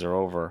old days are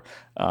over,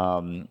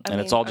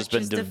 it's all just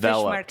been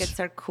developed. The fish markets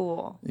are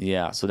cool.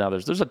 Yeah, so now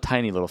there's a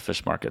tiny little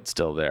fish market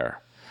still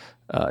there.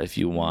 If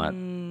you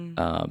want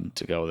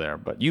to go there,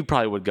 but you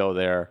probably would go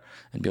there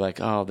and be like,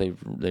 "Oh,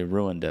 they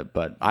ruined it."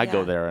 But I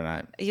go there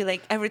and you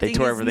like everything. They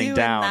tore is everything new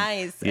down. And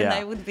nice, yeah. And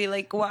I would be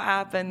like, "What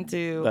happened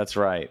to?" That's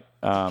right.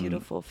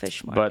 Beautiful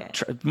fish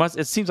market. But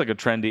it seems like a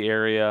trendy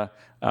area.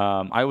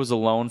 I was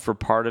alone for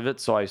part of it,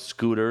 so I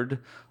scootered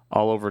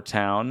all over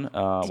town.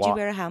 Did you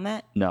wear a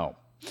helmet? No.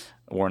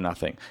 Or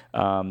nothing.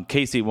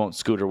 Casey won't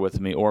scooter with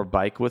me or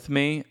bike with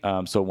me,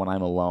 so when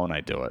I'm alone, I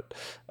do it.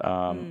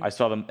 I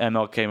saw the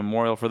MLK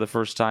Memorial for the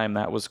first time.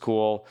 That was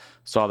cool.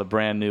 Saw the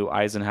brand new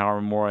Eisenhower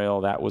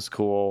Memorial. That was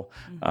cool.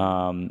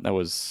 That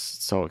was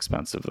so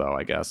expensive, though,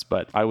 I guess.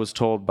 But I was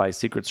told by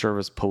Secret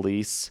Service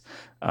police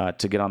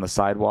to get on the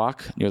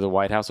sidewalk near the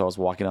White House. I was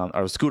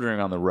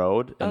scootering on the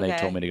road, and they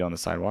told me to go on the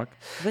sidewalk.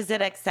 Was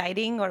it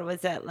exciting, or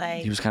was it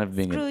like, he was kind of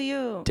being screw a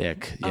you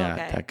dick? Yeah,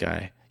 that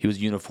guy. He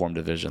was uniform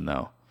division,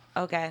 though.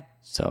 Okay.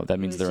 So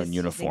that means they're in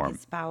uniform.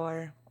 His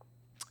power.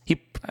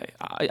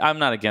 I'm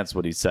not against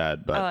what he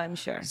said, but I'm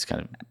sure he's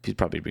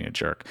probably being a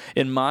jerk.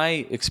 In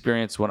my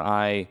experience, when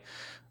I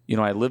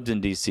lived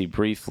in D.C.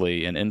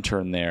 briefly and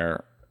interned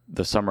there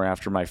the summer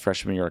after my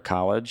freshman year of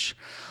college,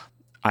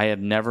 I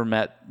had never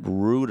met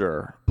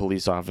ruder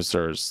police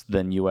officers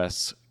than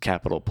U.S.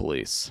 Capitol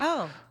Police.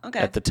 Oh, okay.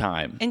 At the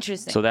time.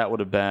 Interesting. So that would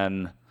have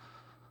been,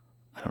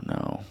 I don't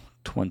know,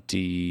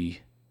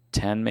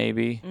 2010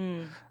 maybe.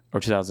 Or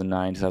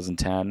 2009,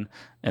 2010,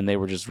 and they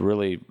were just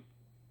really,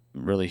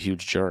 really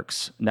huge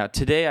jerks. Now,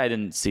 today I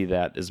didn't see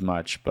that as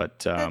much, but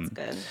that's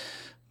good.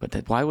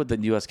 But why would the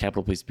U.S.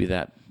 Capitol Police be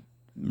that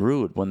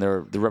rude when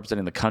they're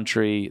representing the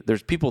country?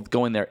 There's people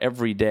going there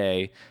every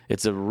day.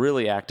 It's a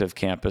really active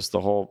campus.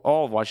 All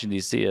of Washington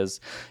D.C. it's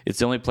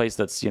the only place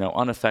that's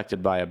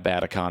unaffected by a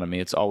bad economy.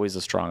 It's always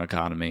a strong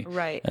economy,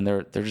 right? And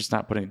they're just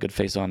not putting a good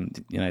face on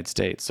the United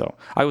States. So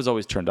I was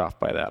always turned off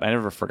by that. I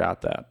never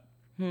forgot that.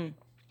 You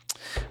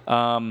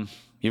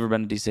ever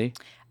been to DC?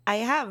 I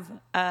have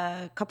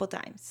a couple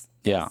times.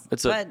 Yeah,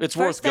 it's worth going.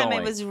 First time I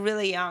was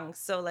really young,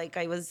 so like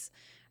I was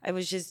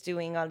just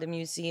doing all the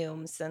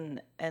museums,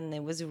 and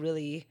it was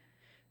really,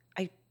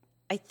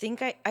 I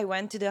think I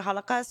went to the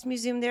Holocaust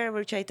Museum there,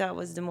 which I thought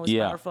was the most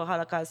powerful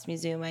Holocaust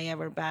museum I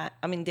ever been.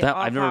 I mean,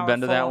 I've never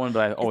been to that one,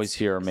 but I always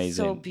hear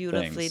amazing so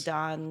beautifully things.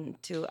 done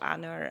to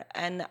honor.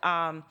 And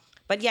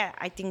but yeah,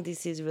 I think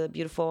this is really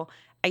beautiful.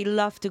 I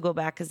love to go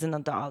back as an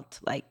adult,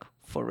 like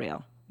for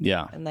real.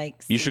 Yeah, and like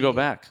you should go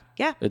back.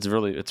 Yeah, it's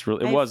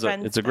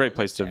a great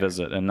place to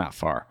visit and not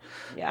far.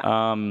 Yeah.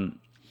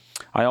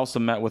 I also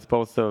met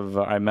both of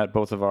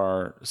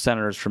our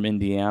senators from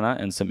Indiana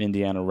and some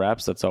Indiana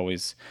reps. That's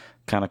always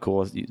kind of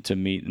cool to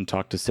meet and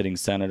talk to sitting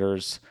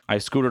senators. I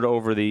scooted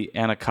over the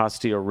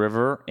Anacostia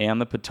River and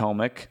the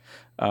Potomac,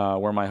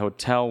 where my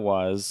hotel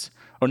was.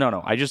 Oh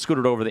no, I just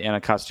scooted over the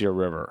Anacostia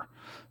River.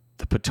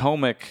 The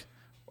Potomac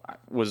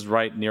was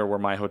right near where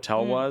my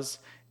hotel was.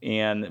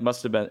 And it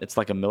must have been, it's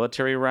like a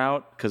military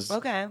route because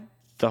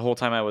the whole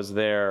time I was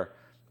there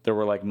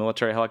were like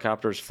military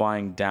helicopters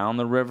flying down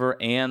the river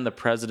and the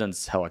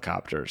president's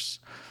helicopters.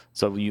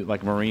 So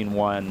like Marine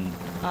One,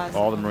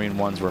 all the Marine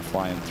Ones were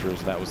flying through.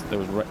 So that was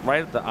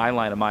right at the eye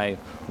line of my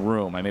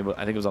room. I think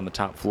it was on the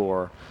top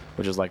floor,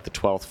 which is like the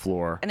 12th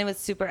floor. And it was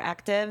super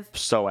active.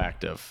 So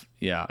active,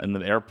 yeah. And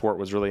the airport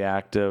was really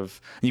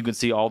active. You can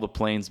see all the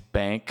planes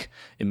bank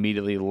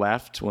immediately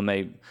left when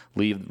they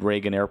leave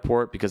Reagan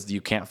Airport because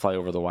you can't fly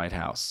over the White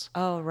House.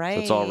 Oh, right.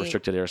 So it's all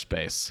restricted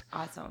airspace.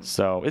 Awesome.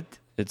 So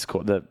it's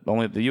cool.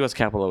 The U.S.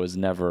 Capitol is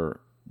never,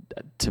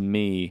 to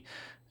me.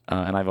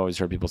 And I've always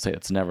heard people say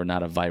it's never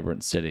not a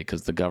vibrant city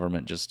because the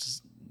government just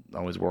is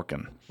always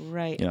working.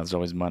 Right. There's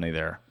always money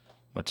there,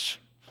 which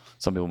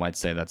some people might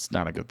say that's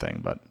not a good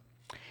thing, but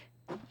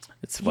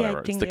it's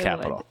whatever. It's the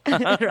capital.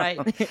 Right.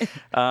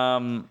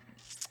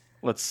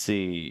 Let's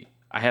see.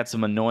 I had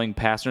some annoying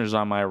passengers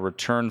on my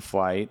return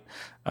flight.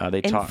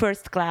 In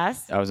first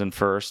class? I was in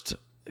first.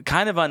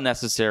 Kind of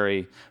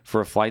unnecessary for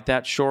a flight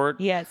that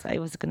short. Yes, I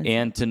was going to say.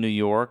 And to New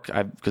York,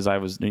 because I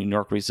was in New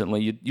York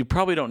recently. You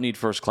probably don't need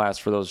first class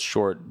for those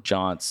short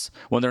jaunts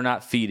when they're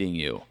not feeding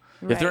you.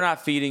 If they're Right.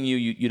 not feeding you,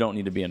 you don't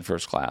need to be in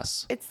first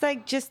class. It's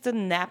like just a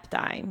nap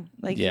time.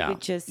 Like you Yeah,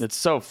 could just it's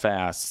so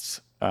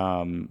fast.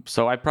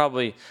 So I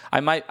think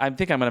I'm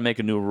going to make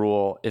a new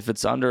rule. If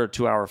it's under a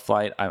 2-hour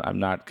flight, I'm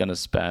not going to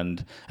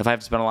spend. If I have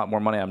to spend a lot more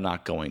money, I'm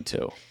not going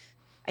to.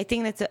 I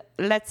think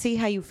let's see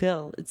how you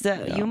feel.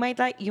 You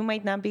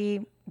might not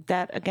be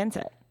that against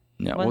it.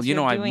 Yeah. Once Well, you're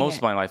doing most it.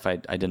 of my life I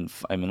didn't.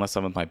 I mean, unless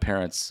I'm with my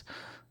parents.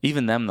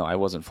 Even them though, I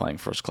wasn't flying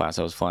first class.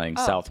 I was flying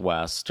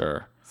Southwest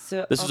or.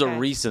 So, This is a okay.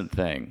 recent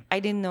thing. I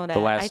didn't know that. The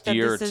last I thought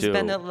year this or has two.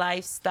 been a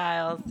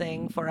lifestyle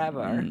thing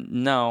forever.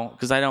 No,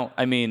 because I don't.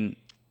 I mean,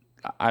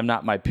 I'm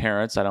not my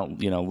parents. I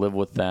don't, live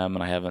with them,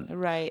 and I haven't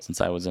Right.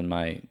 since I was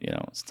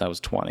since I was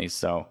 20.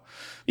 So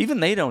even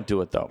they don't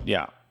do it though.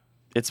 Yeah,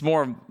 it's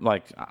more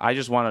like I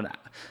just want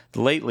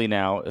lately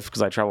now,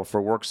 because I travel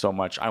for work so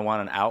much, I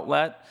want an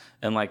outlet,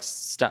 and like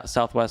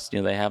Southwest,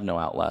 they have no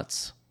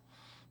outlets.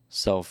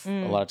 So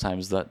a lot of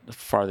times the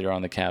farther you're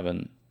on the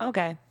cabin,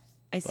 Okay,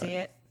 I see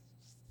it.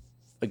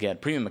 again,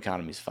 premium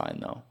economy is fine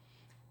though.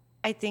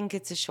 I think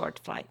it's a short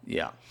flight.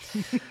 Yeah.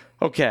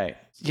 Okay.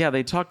 Yeah,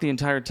 they talk the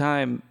entire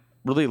time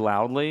really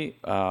loudly.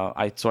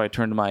 So I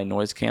turned my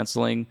noise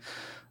canceling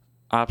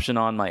option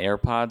on my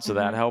AirPods, so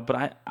that helped.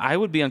 But I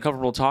would be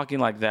uncomfortable talking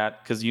like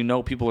that because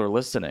people are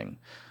listening.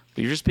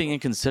 But you're just being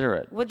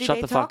inconsiderate. What did Shut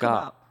they the fuck talk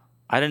up. about?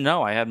 I didn't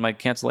know. I had my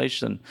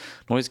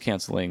noise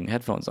canceling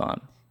headphones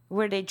on.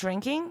 Were they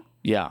drinking?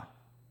 Yeah.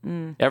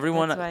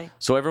 Everyone. that's why.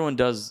 So everyone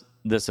does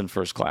this in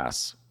first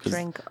class. 'Cause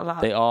Drink a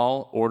lot. They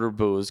all order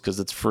booze because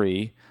it's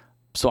free.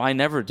 So I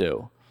never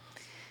do.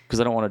 Because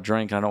I don't want to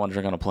drink, and I don't want to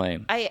drink on a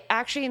plane. I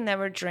actually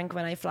never drink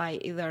when I fly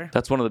either.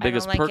 That's one of the I don't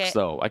biggest like perks, it.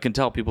 though. I can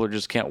tell people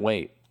just can't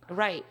wait.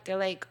 Right. They're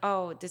like,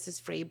 oh, this is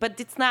free. But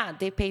it's not.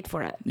 They paid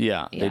for it.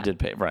 Yeah, they did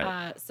pay.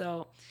 Right.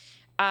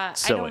 I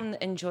Silly. don't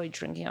enjoy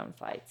drinking on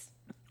flights.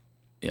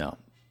 Yeah.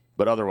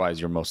 But otherwise,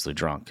 you're mostly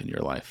drunk in your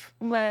life.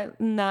 Well,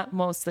 not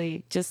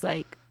mostly, just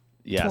like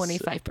Yes.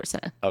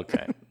 25%.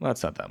 Okay. Well,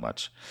 that's not that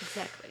much.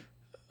 Exactly.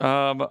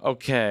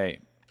 Okay.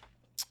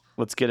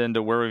 Let's get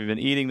into where we've been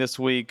eating this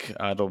week.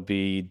 It'll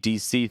be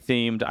DC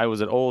themed. I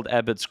was at Old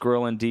Ebbitt's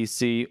Grill in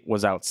DC.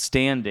 Was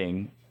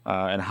outstanding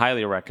and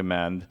highly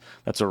recommend.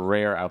 That's a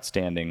rare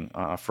outstanding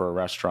for a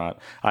restaurant.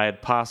 I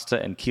had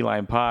pasta and key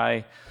lime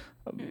pie.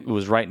 It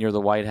was right near the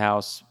White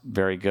House.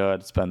 Very good.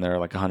 It's been there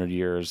like 100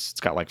 years. It's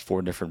got like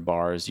 4 different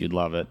bars. You'd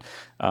love it.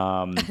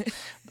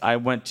 I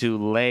went to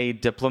Le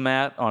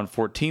Diplomat on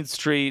 14th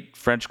Street.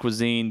 French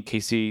cuisine.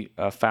 Casey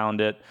found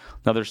it.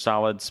 Another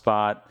solid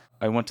spot.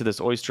 I went to this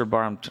oyster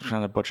bar. I'm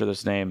trying to butcher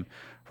this name.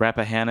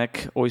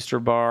 Rappahannock Oyster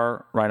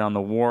Bar, right on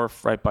the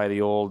wharf, right by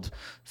the old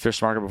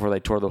fish market before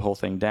they tore the whole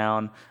thing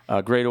down.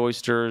 Great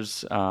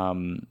oysters.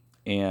 And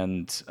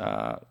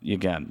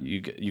again,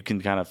 you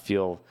can kind of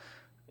feel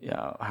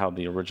how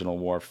the original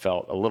wharf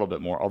felt a little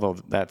bit more, although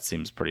that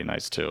seems pretty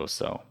nice too.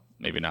 So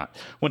maybe not.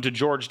 Went to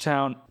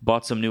Georgetown,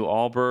 bought some new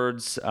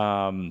Allbirds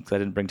because I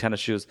didn't bring tennis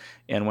shoes,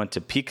 and went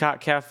to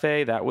Peacock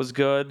Cafe. That was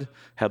good.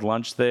 Had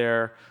lunch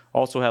there.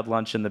 Also had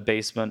lunch in the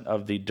basement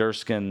of the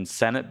Durskin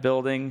Senate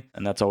building,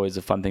 and that's always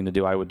a fun thing to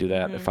do. I would do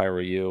that if I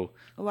were you.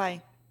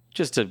 Why?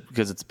 Just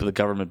because it's the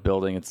government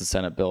building, it's the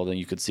Senate building.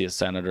 You could see a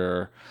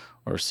senator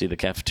or see the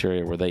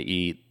cafeteria where they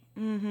eat. I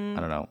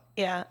don't know.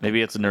 Yeah.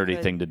 Maybe it's a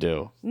nerdy thing to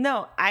do.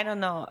 No, I don't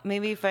know.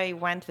 Maybe if I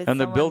went with And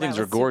the someone buildings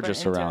that are was super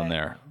gorgeous into around it.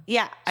 there.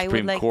 Yeah, I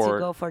Supreme would like Court.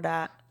 to go for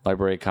that.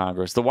 Library of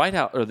Congress. The White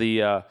House or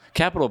the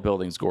Capitol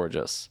building's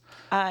gorgeous.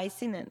 I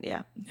seen it.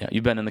 Yeah. Yeah,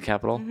 you've been in the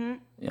Capitol? Mm-hmm.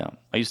 Yeah,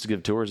 I used to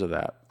give tours of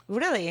that.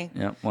 Really?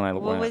 Yeah,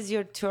 What was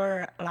your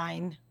tour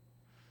line?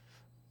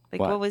 Like,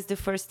 what was the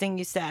first thing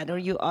you said, or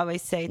you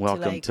always say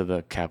Welcome to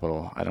the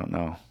Capitol. I don't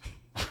know.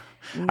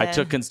 I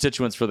took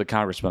constituents for the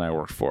congressman I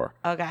worked for.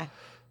 Okay.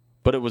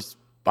 But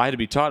I had to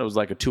be taught it was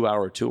like a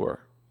 2-hour tour.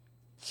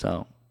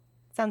 So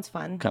Sounds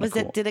fun. Kinda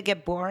cool. Did it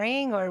get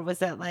boring, or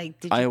was it like,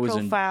 did you I always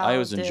profile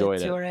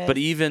enjoyed it. tourists? But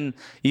even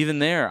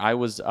there, I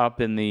was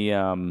up in the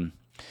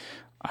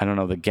I don't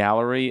know, the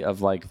gallery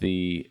of like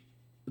the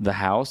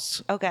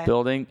house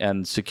building,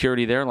 and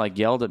security there like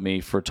yelled at me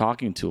for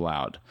talking too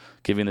loud,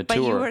 giving the But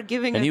tour. you were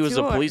giving and a he was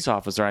a tour. police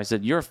officer. I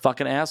said, "You're a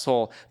fucking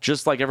asshole,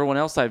 just like everyone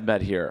else I've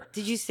met here."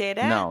 Did you say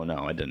that? No,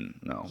 I didn't.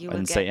 No, You I would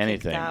didn't get say kicked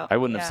anything. out. I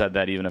wouldn't have Yeah. said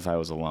that even if I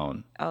was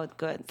alone. Oh,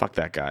 good. Fuck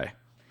that guy.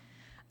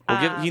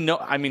 Well,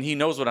 he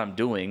knows what I'm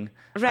doing.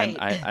 Right.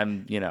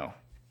 I'm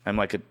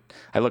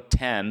I look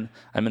 10.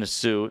 I'm in a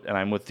suit, and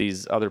I'm with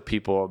these other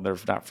people. They're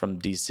not from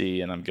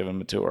DC, and I'm giving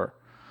them a tour.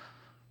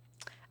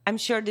 I'm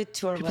sure the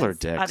tour People are was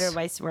dicks.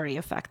 otherwise very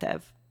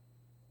effective.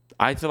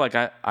 I feel like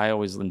I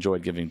always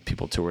enjoyed giving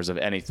people tours of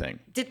anything.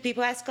 Did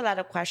people ask a lot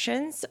of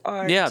questions,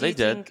 or Yeah, do you they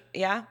did. think-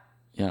 yeah.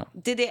 Yeah.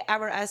 Did they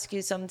ever ask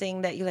you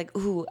something that you're like,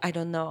 ooh, I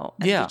don't know?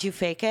 And Yeah. did you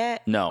fake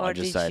it? No, or I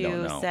just did said I you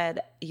don't know. said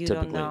you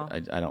Typically,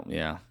 don't know? I don't.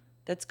 Yeah.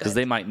 That's good. Because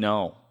they might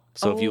know.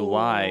 So if you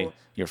lie,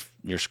 Oh.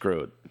 you're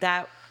screwed.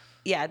 that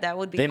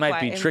would be They might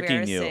quite be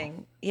tricking you.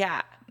 embarrassing.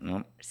 Yeah.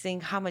 No.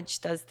 Seeing how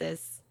much does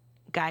this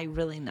guy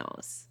really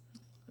knows.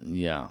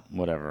 Yeah,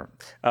 whatever.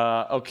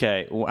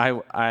 Okay,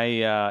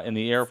 I in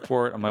the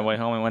airport on my way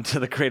home, I went to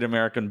the Great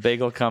American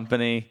Bagel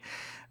Company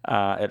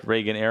at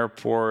Reagan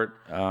Airport.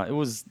 It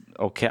was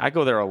okay. I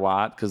go there a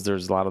lot because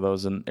there's a lot of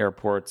those in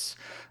airports.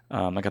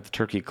 I got the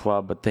Turkey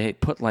Club, but they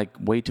put like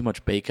way too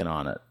much bacon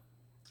on it.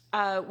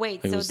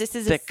 Wait, It so was this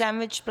is thick. a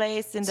sandwich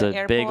place in It's the a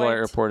airport? bagel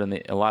airport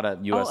in a lot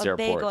of U.S. a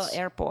airports. bagel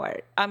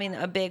airport. I mean,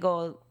 a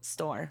bagel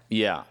store.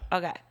 Yeah,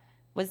 Okay.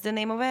 What's the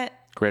name of it?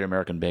 Great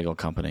American Bagel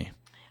Company.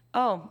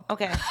 Oh,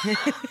 okay.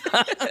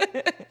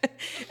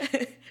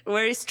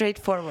 Very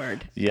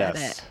straightforward.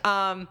 Yes.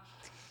 Got it.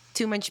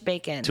 Too much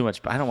bacon. Too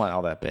much. I don't want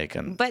all that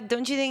bacon. But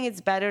don't you think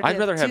it's better to I'd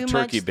rather have too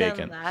turkey much than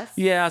bacon. less?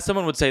 Yeah,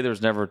 someone would say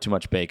there's never too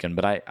much bacon,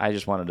 but I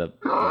just wanted a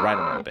right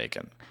amount of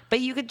bacon. But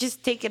you could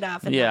just take it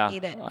off and Yeah, not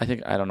eat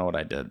it. I don't know what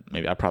I did.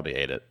 Maybe I probably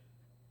ate it.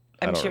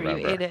 I I'm don't sure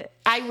remember. you ate it.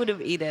 I would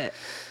have eaten it.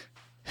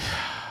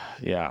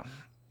 Yeah,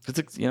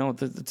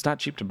 it's not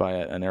cheap to buy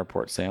an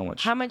airport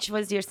sandwich. How much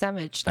was your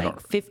sandwich?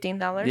 Like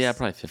 $15? Yeah,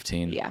 probably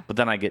 15. Yeah. But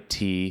then I get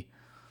tea,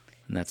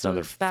 and that's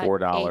another It's about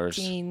 $4.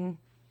 18.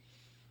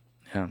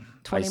 Yeah,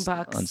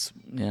 $20.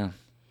 Yeah.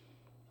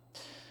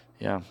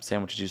 Yeah,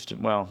 sandwiches used to.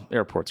 Well,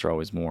 airports are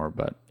always more,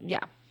 but Yeah.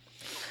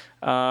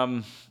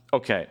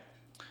 okay.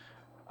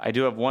 I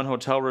do have one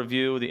hotel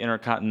review, the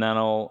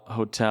Intercontinental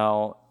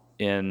Hotel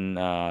in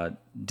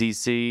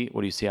D.C.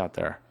 What do you see out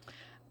there?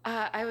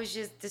 I was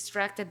just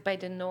distracted by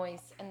the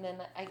noise, and then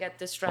I got Oh, it's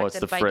distracted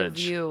the by fridge.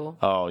 the view.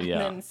 Oh, yeah.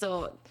 And then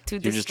so two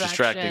You're just distracting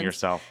distractions.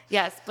 yourself.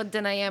 Yes, but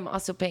then I am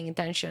also paying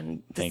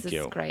attention. This Thank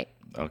you. is great.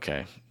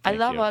 Okay. I thank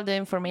love you. all the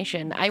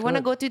information. I want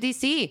to go to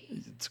DC.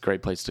 It's a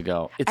great place to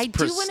go. It's I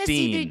do wanna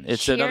see pristine. the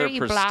It's another cherry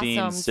pristine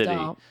blossoms, city.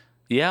 though.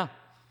 Yeah.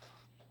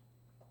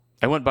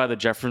 I went by the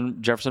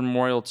Jefferson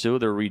Memorial too.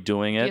 They're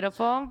redoing it.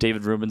 Beautiful.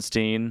 David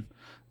Rubenstein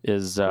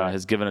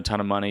has given a ton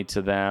of money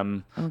to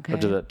them, or Okay.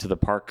 to the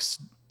parks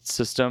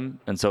system,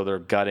 and so they're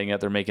gutting it.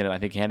 They're making it, I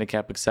think,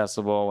 handicap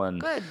accessible, and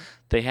Good.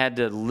 they had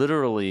to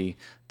literally.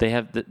 They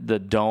have the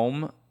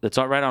dome that's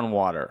right on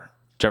water.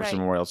 Jefferson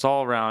Right. Memorial. It's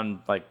all around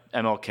like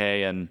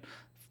MLK and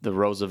the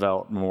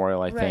Roosevelt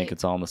Memorial. I think Right.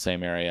 it's all in the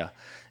same area.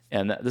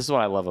 And this is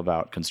what I love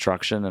about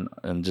construction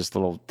and just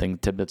little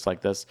tidbits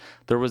like this.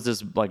 There was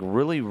this like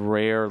really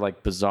rare,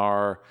 like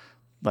bizarre,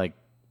 like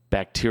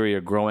bacteria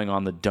growing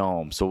on the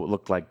dome, so it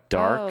looked like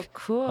dark, Oh,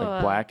 cool.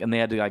 like black, and they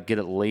had to like get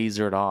it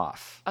lasered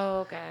off. Oh,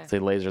 okay. They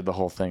lasered the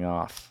whole thing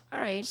off. All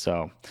right.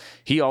 So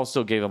he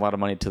also gave a lot of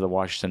money to the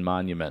Washington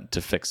Monument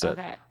to fix it.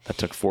 Okay. That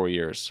took 4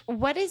 years.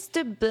 What is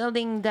the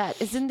building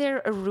that? Isn't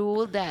there a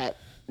rule that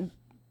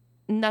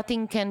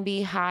nothing can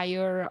be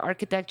higher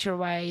architecture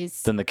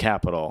wise? Then the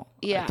Capitol.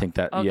 Yeah, I think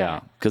that, okay.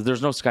 yeah. Because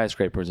there's no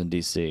skyscrapers in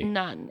D.C.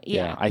 None.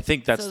 Yeah. I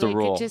think that's so the like,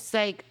 rule. It just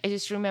like I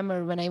just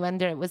remember when I went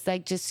there, it was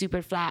like just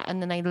super flat,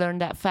 and then I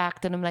learned that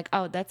fact, and I'm like,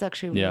 oh, that's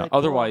actually Yeah. really cool.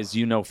 Otherwise,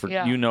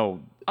 Yeah. in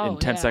Oh,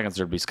 10 yeah. seconds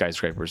there'd be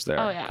skyscrapers there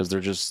Oh, yeah. because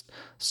there's just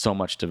so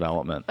much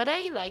development. But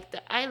I like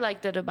that. I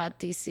like that about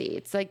DC.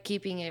 It's like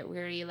keeping it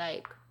really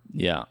like.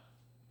 Yeah,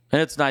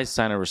 and it's a nice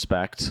sign of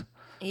respect.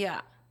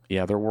 Yeah.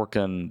 Yeah, they're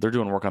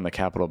doing work on the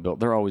Capitol build.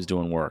 They're always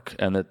doing work,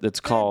 and it's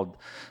called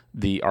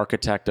the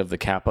Architect of the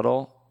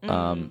Capitol.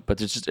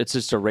 But it's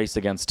just a race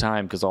against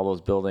time because all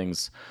those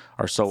buildings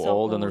are so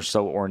old and they're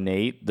so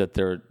ornate that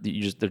they're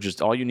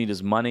just all you need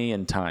is money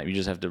and time. You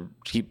just have to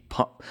keep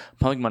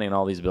pumping money in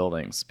all these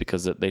buildings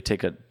because they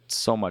take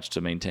so much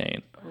to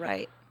maintain.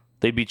 Right.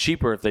 They'd be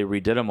cheaper if they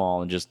redid them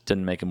all and just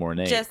didn't make them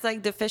ornate. Just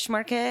like the fish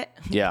market.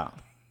 Yeah.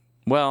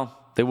 Well,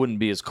 they wouldn't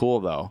be as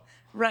cool though.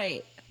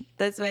 Right.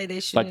 That's why they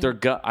should.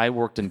 Like I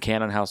worked in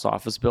Cannon House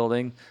office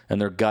building, and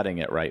they're gutting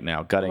it right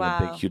now, gutting a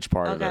big, Wow. huge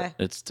part of Okay.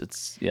 it.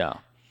 It's yeah.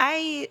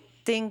 I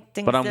think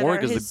things But I'm that worried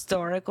are 'cause the-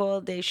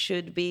 historical, they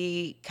should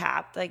be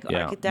capped. Like Yeah,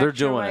 they're architecture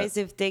doing wise,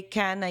 if they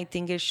can, I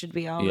think it should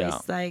be always Yeah,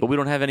 like. but we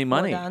don't have any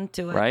money, hold on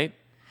to it. right?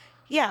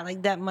 Yeah,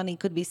 like that money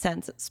could be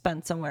spent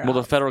somewhere Well,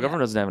 else. the federal Yeah.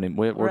 government doesn't have any.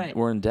 Right.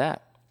 We're in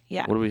debt.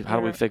 Yeah. How do we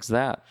You're- fix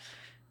that?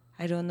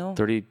 I don't know.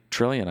 30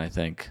 trillion, I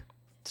think.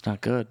 It's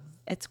not good.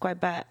 It's quite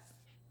bad.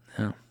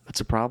 Yeah, that's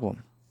a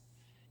problem.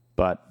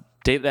 But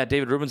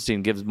David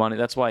Rubenstein gives money.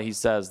 That's why he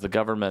says the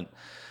government.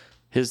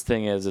 His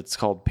thing is it's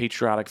called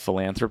patriotic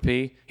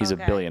philanthropy. He's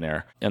Okay. a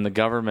billionaire, and the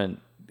government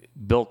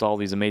built all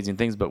these amazing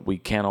things, but we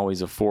can't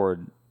always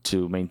afford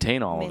to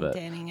maintain all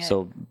Maintaining of it. it.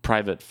 So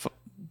private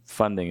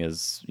funding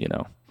is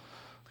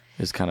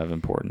kind of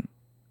important.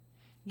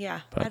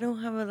 Yeah, I don't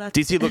have a lot.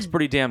 DC looks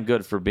pretty damn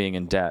good for being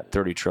in debt,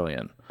 30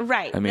 trillion.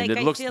 Right. I mean, like,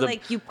 it looks I feel the-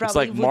 like you it's probably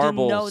like wouldn't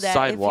marble know that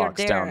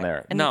sidewalks if you're there. down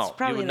there. And No, it's you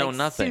probably would know like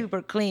nothing.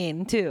 super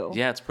clean too.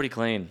 Yeah, it's pretty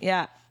clean.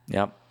 Yeah.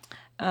 Yep.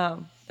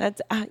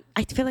 That's. I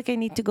feel like I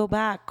need to go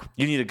back.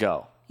 You need to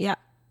go. Yeah.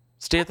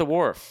 Stay at the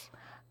wharf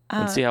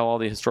and see how all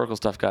the historical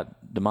stuff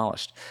got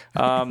demolished.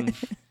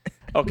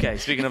 Okay,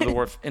 speaking of the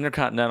wharf,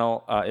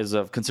 Intercontinental is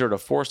considered a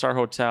 4-star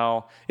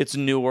hotel. It's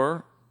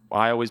newer.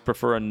 I always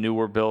prefer a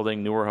newer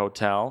building, newer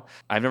hotel.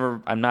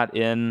 I'm not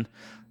in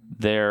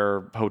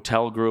their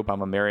hotel group.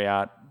 I'm a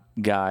Marriott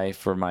guy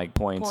for my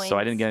points, so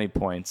I didn't get any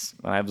points.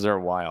 I was there a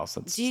while.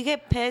 So Do you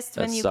get pissed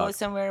when That you go sucked.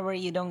 somewhere where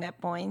you don't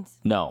get points?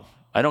 no,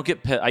 I don't get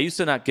I used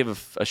to not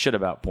give a shit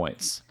about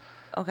points.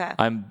 Okay.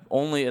 I'm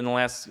only in the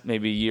last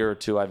maybe year or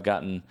two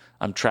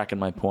I'm tracking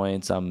my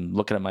points, I'm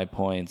looking at my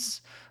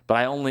points, but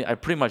I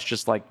pretty much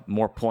just like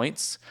more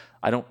points.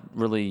 I don't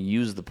really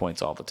use the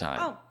points all the time.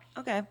 Oh,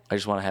 okay. I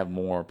just want to have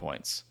more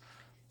points.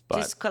 But,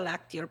 just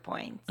collect your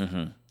points.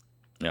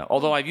 Yeah.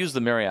 Although I've used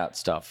the Marriott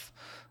stuff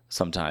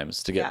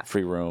sometimes to get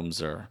free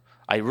rooms, or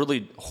I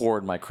really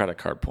hoard my credit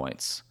card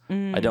points.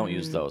 I don't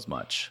use those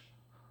much.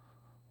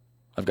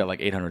 I've got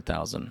like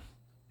 800,000.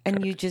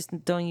 And you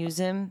just don't use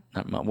them?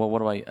 Well, what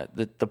do I?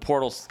 The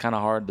portal's kind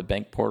of hard. The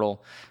bank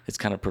portal, it's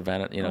kind of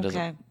prevented.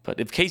 Doesn't.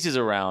 But if Casey's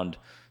around,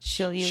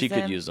 she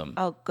could use them.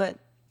 Oh, good.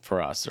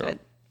 For us or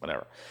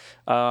whatever.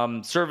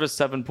 Service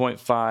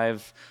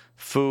 7.5,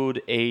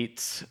 food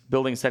 8,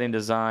 building setting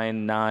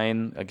design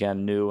 9.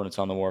 Again, new and it's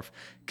on the wharf.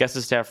 Guest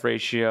to staff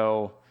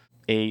ratio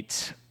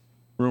 8,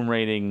 room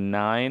rating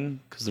 9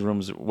 because the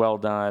room's well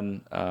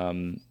done.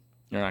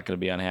 You're not going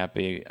to be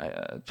unhappy,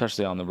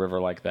 especially on the river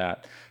like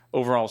that.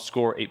 Overall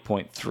score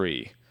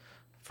 8.3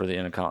 for the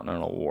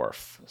Intercontinental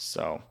Wharf.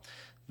 So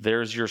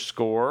there's your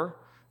score.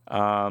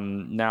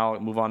 Now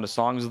move on to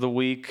songs of the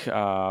week.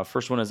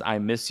 First one is I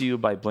Miss You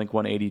by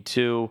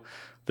Blink-182.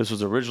 This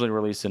was originally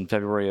released in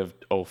February of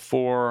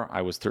 2004.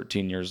 I was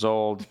 13 years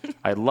old.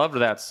 I loved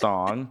that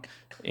song,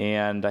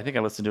 and I think I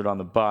listened to it on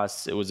the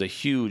bus. It was a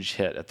huge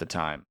hit at the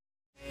time.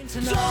 Don't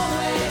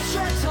waste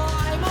your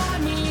time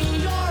on me.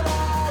 You're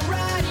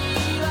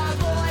already the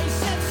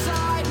voice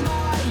inside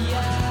my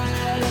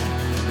head.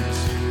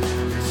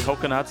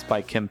 Coconuts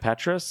by Kim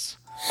Petras.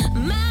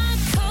 My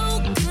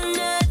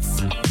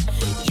coconuts, you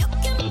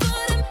can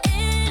put them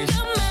in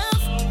your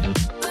mouth.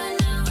 Right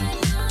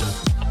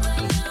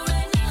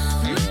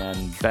now.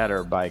 And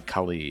Better by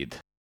Khalid.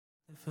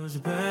 It feels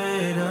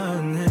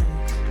better,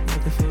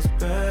 nothing feels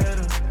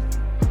better.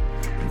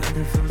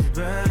 Nothing feels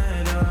better.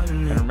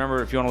 And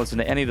remember, if you want to listen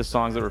to any of the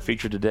songs that were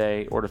featured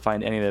today or to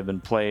find any that have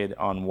been played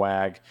on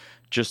WAG,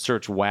 just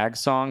search WAG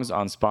songs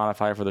on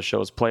Spotify for the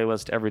show's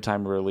playlist. Every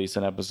time we release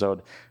an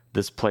episode,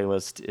 this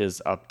playlist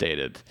is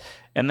updated.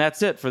 And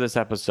that's it for this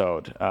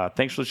episode.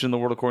 Thanks for listening to The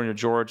World According to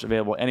George,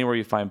 available anywhere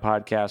you find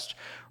podcasts.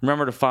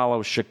 Remember to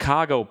follow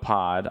Chicago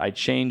Pod. I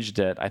changed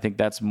it. I think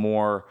that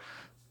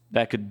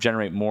could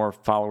generate more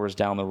followers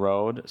down the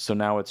road. So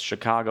now it's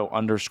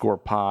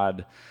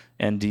Chicago_pod.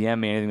 And DM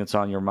me anything that's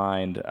on your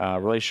mind,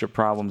 relationship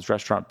problems,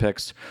 restaurant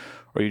picks,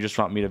 or you just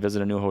want me to visit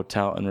a new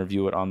hotel and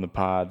review it on the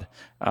pod.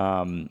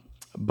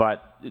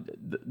 But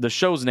the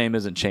show's name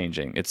isn't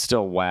changing. It's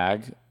still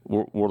WAG,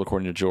 World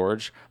According to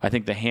George. I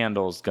think the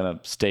handle's going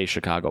to stay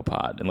Chicago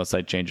Pod unless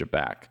I change it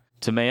back.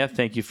 Tamaya,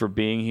 thank you for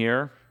being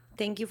here.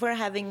 Thank you for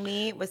having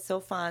me. It was so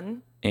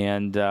fun.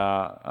 And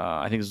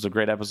I think this was a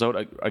great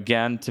episode.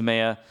 Again,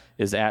 Tamaya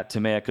is at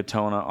Tamaya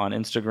Katona on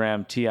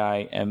Instagram,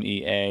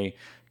 TIMEA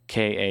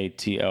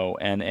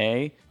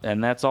KATONA.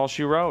 And that's all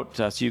she wrote.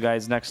 See you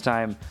guys next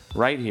time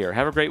right here.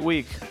 Have a great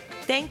week.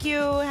 Thank you.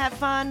 Have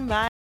fun.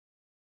 Bye.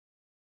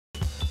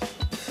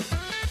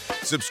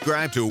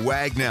 Subscribe to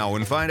WAG now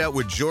and find out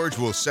what George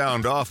will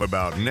sound off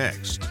about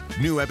next.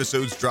 New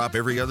episodes drop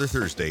every other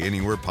Thursday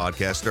anywhere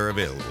podcasts are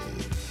available.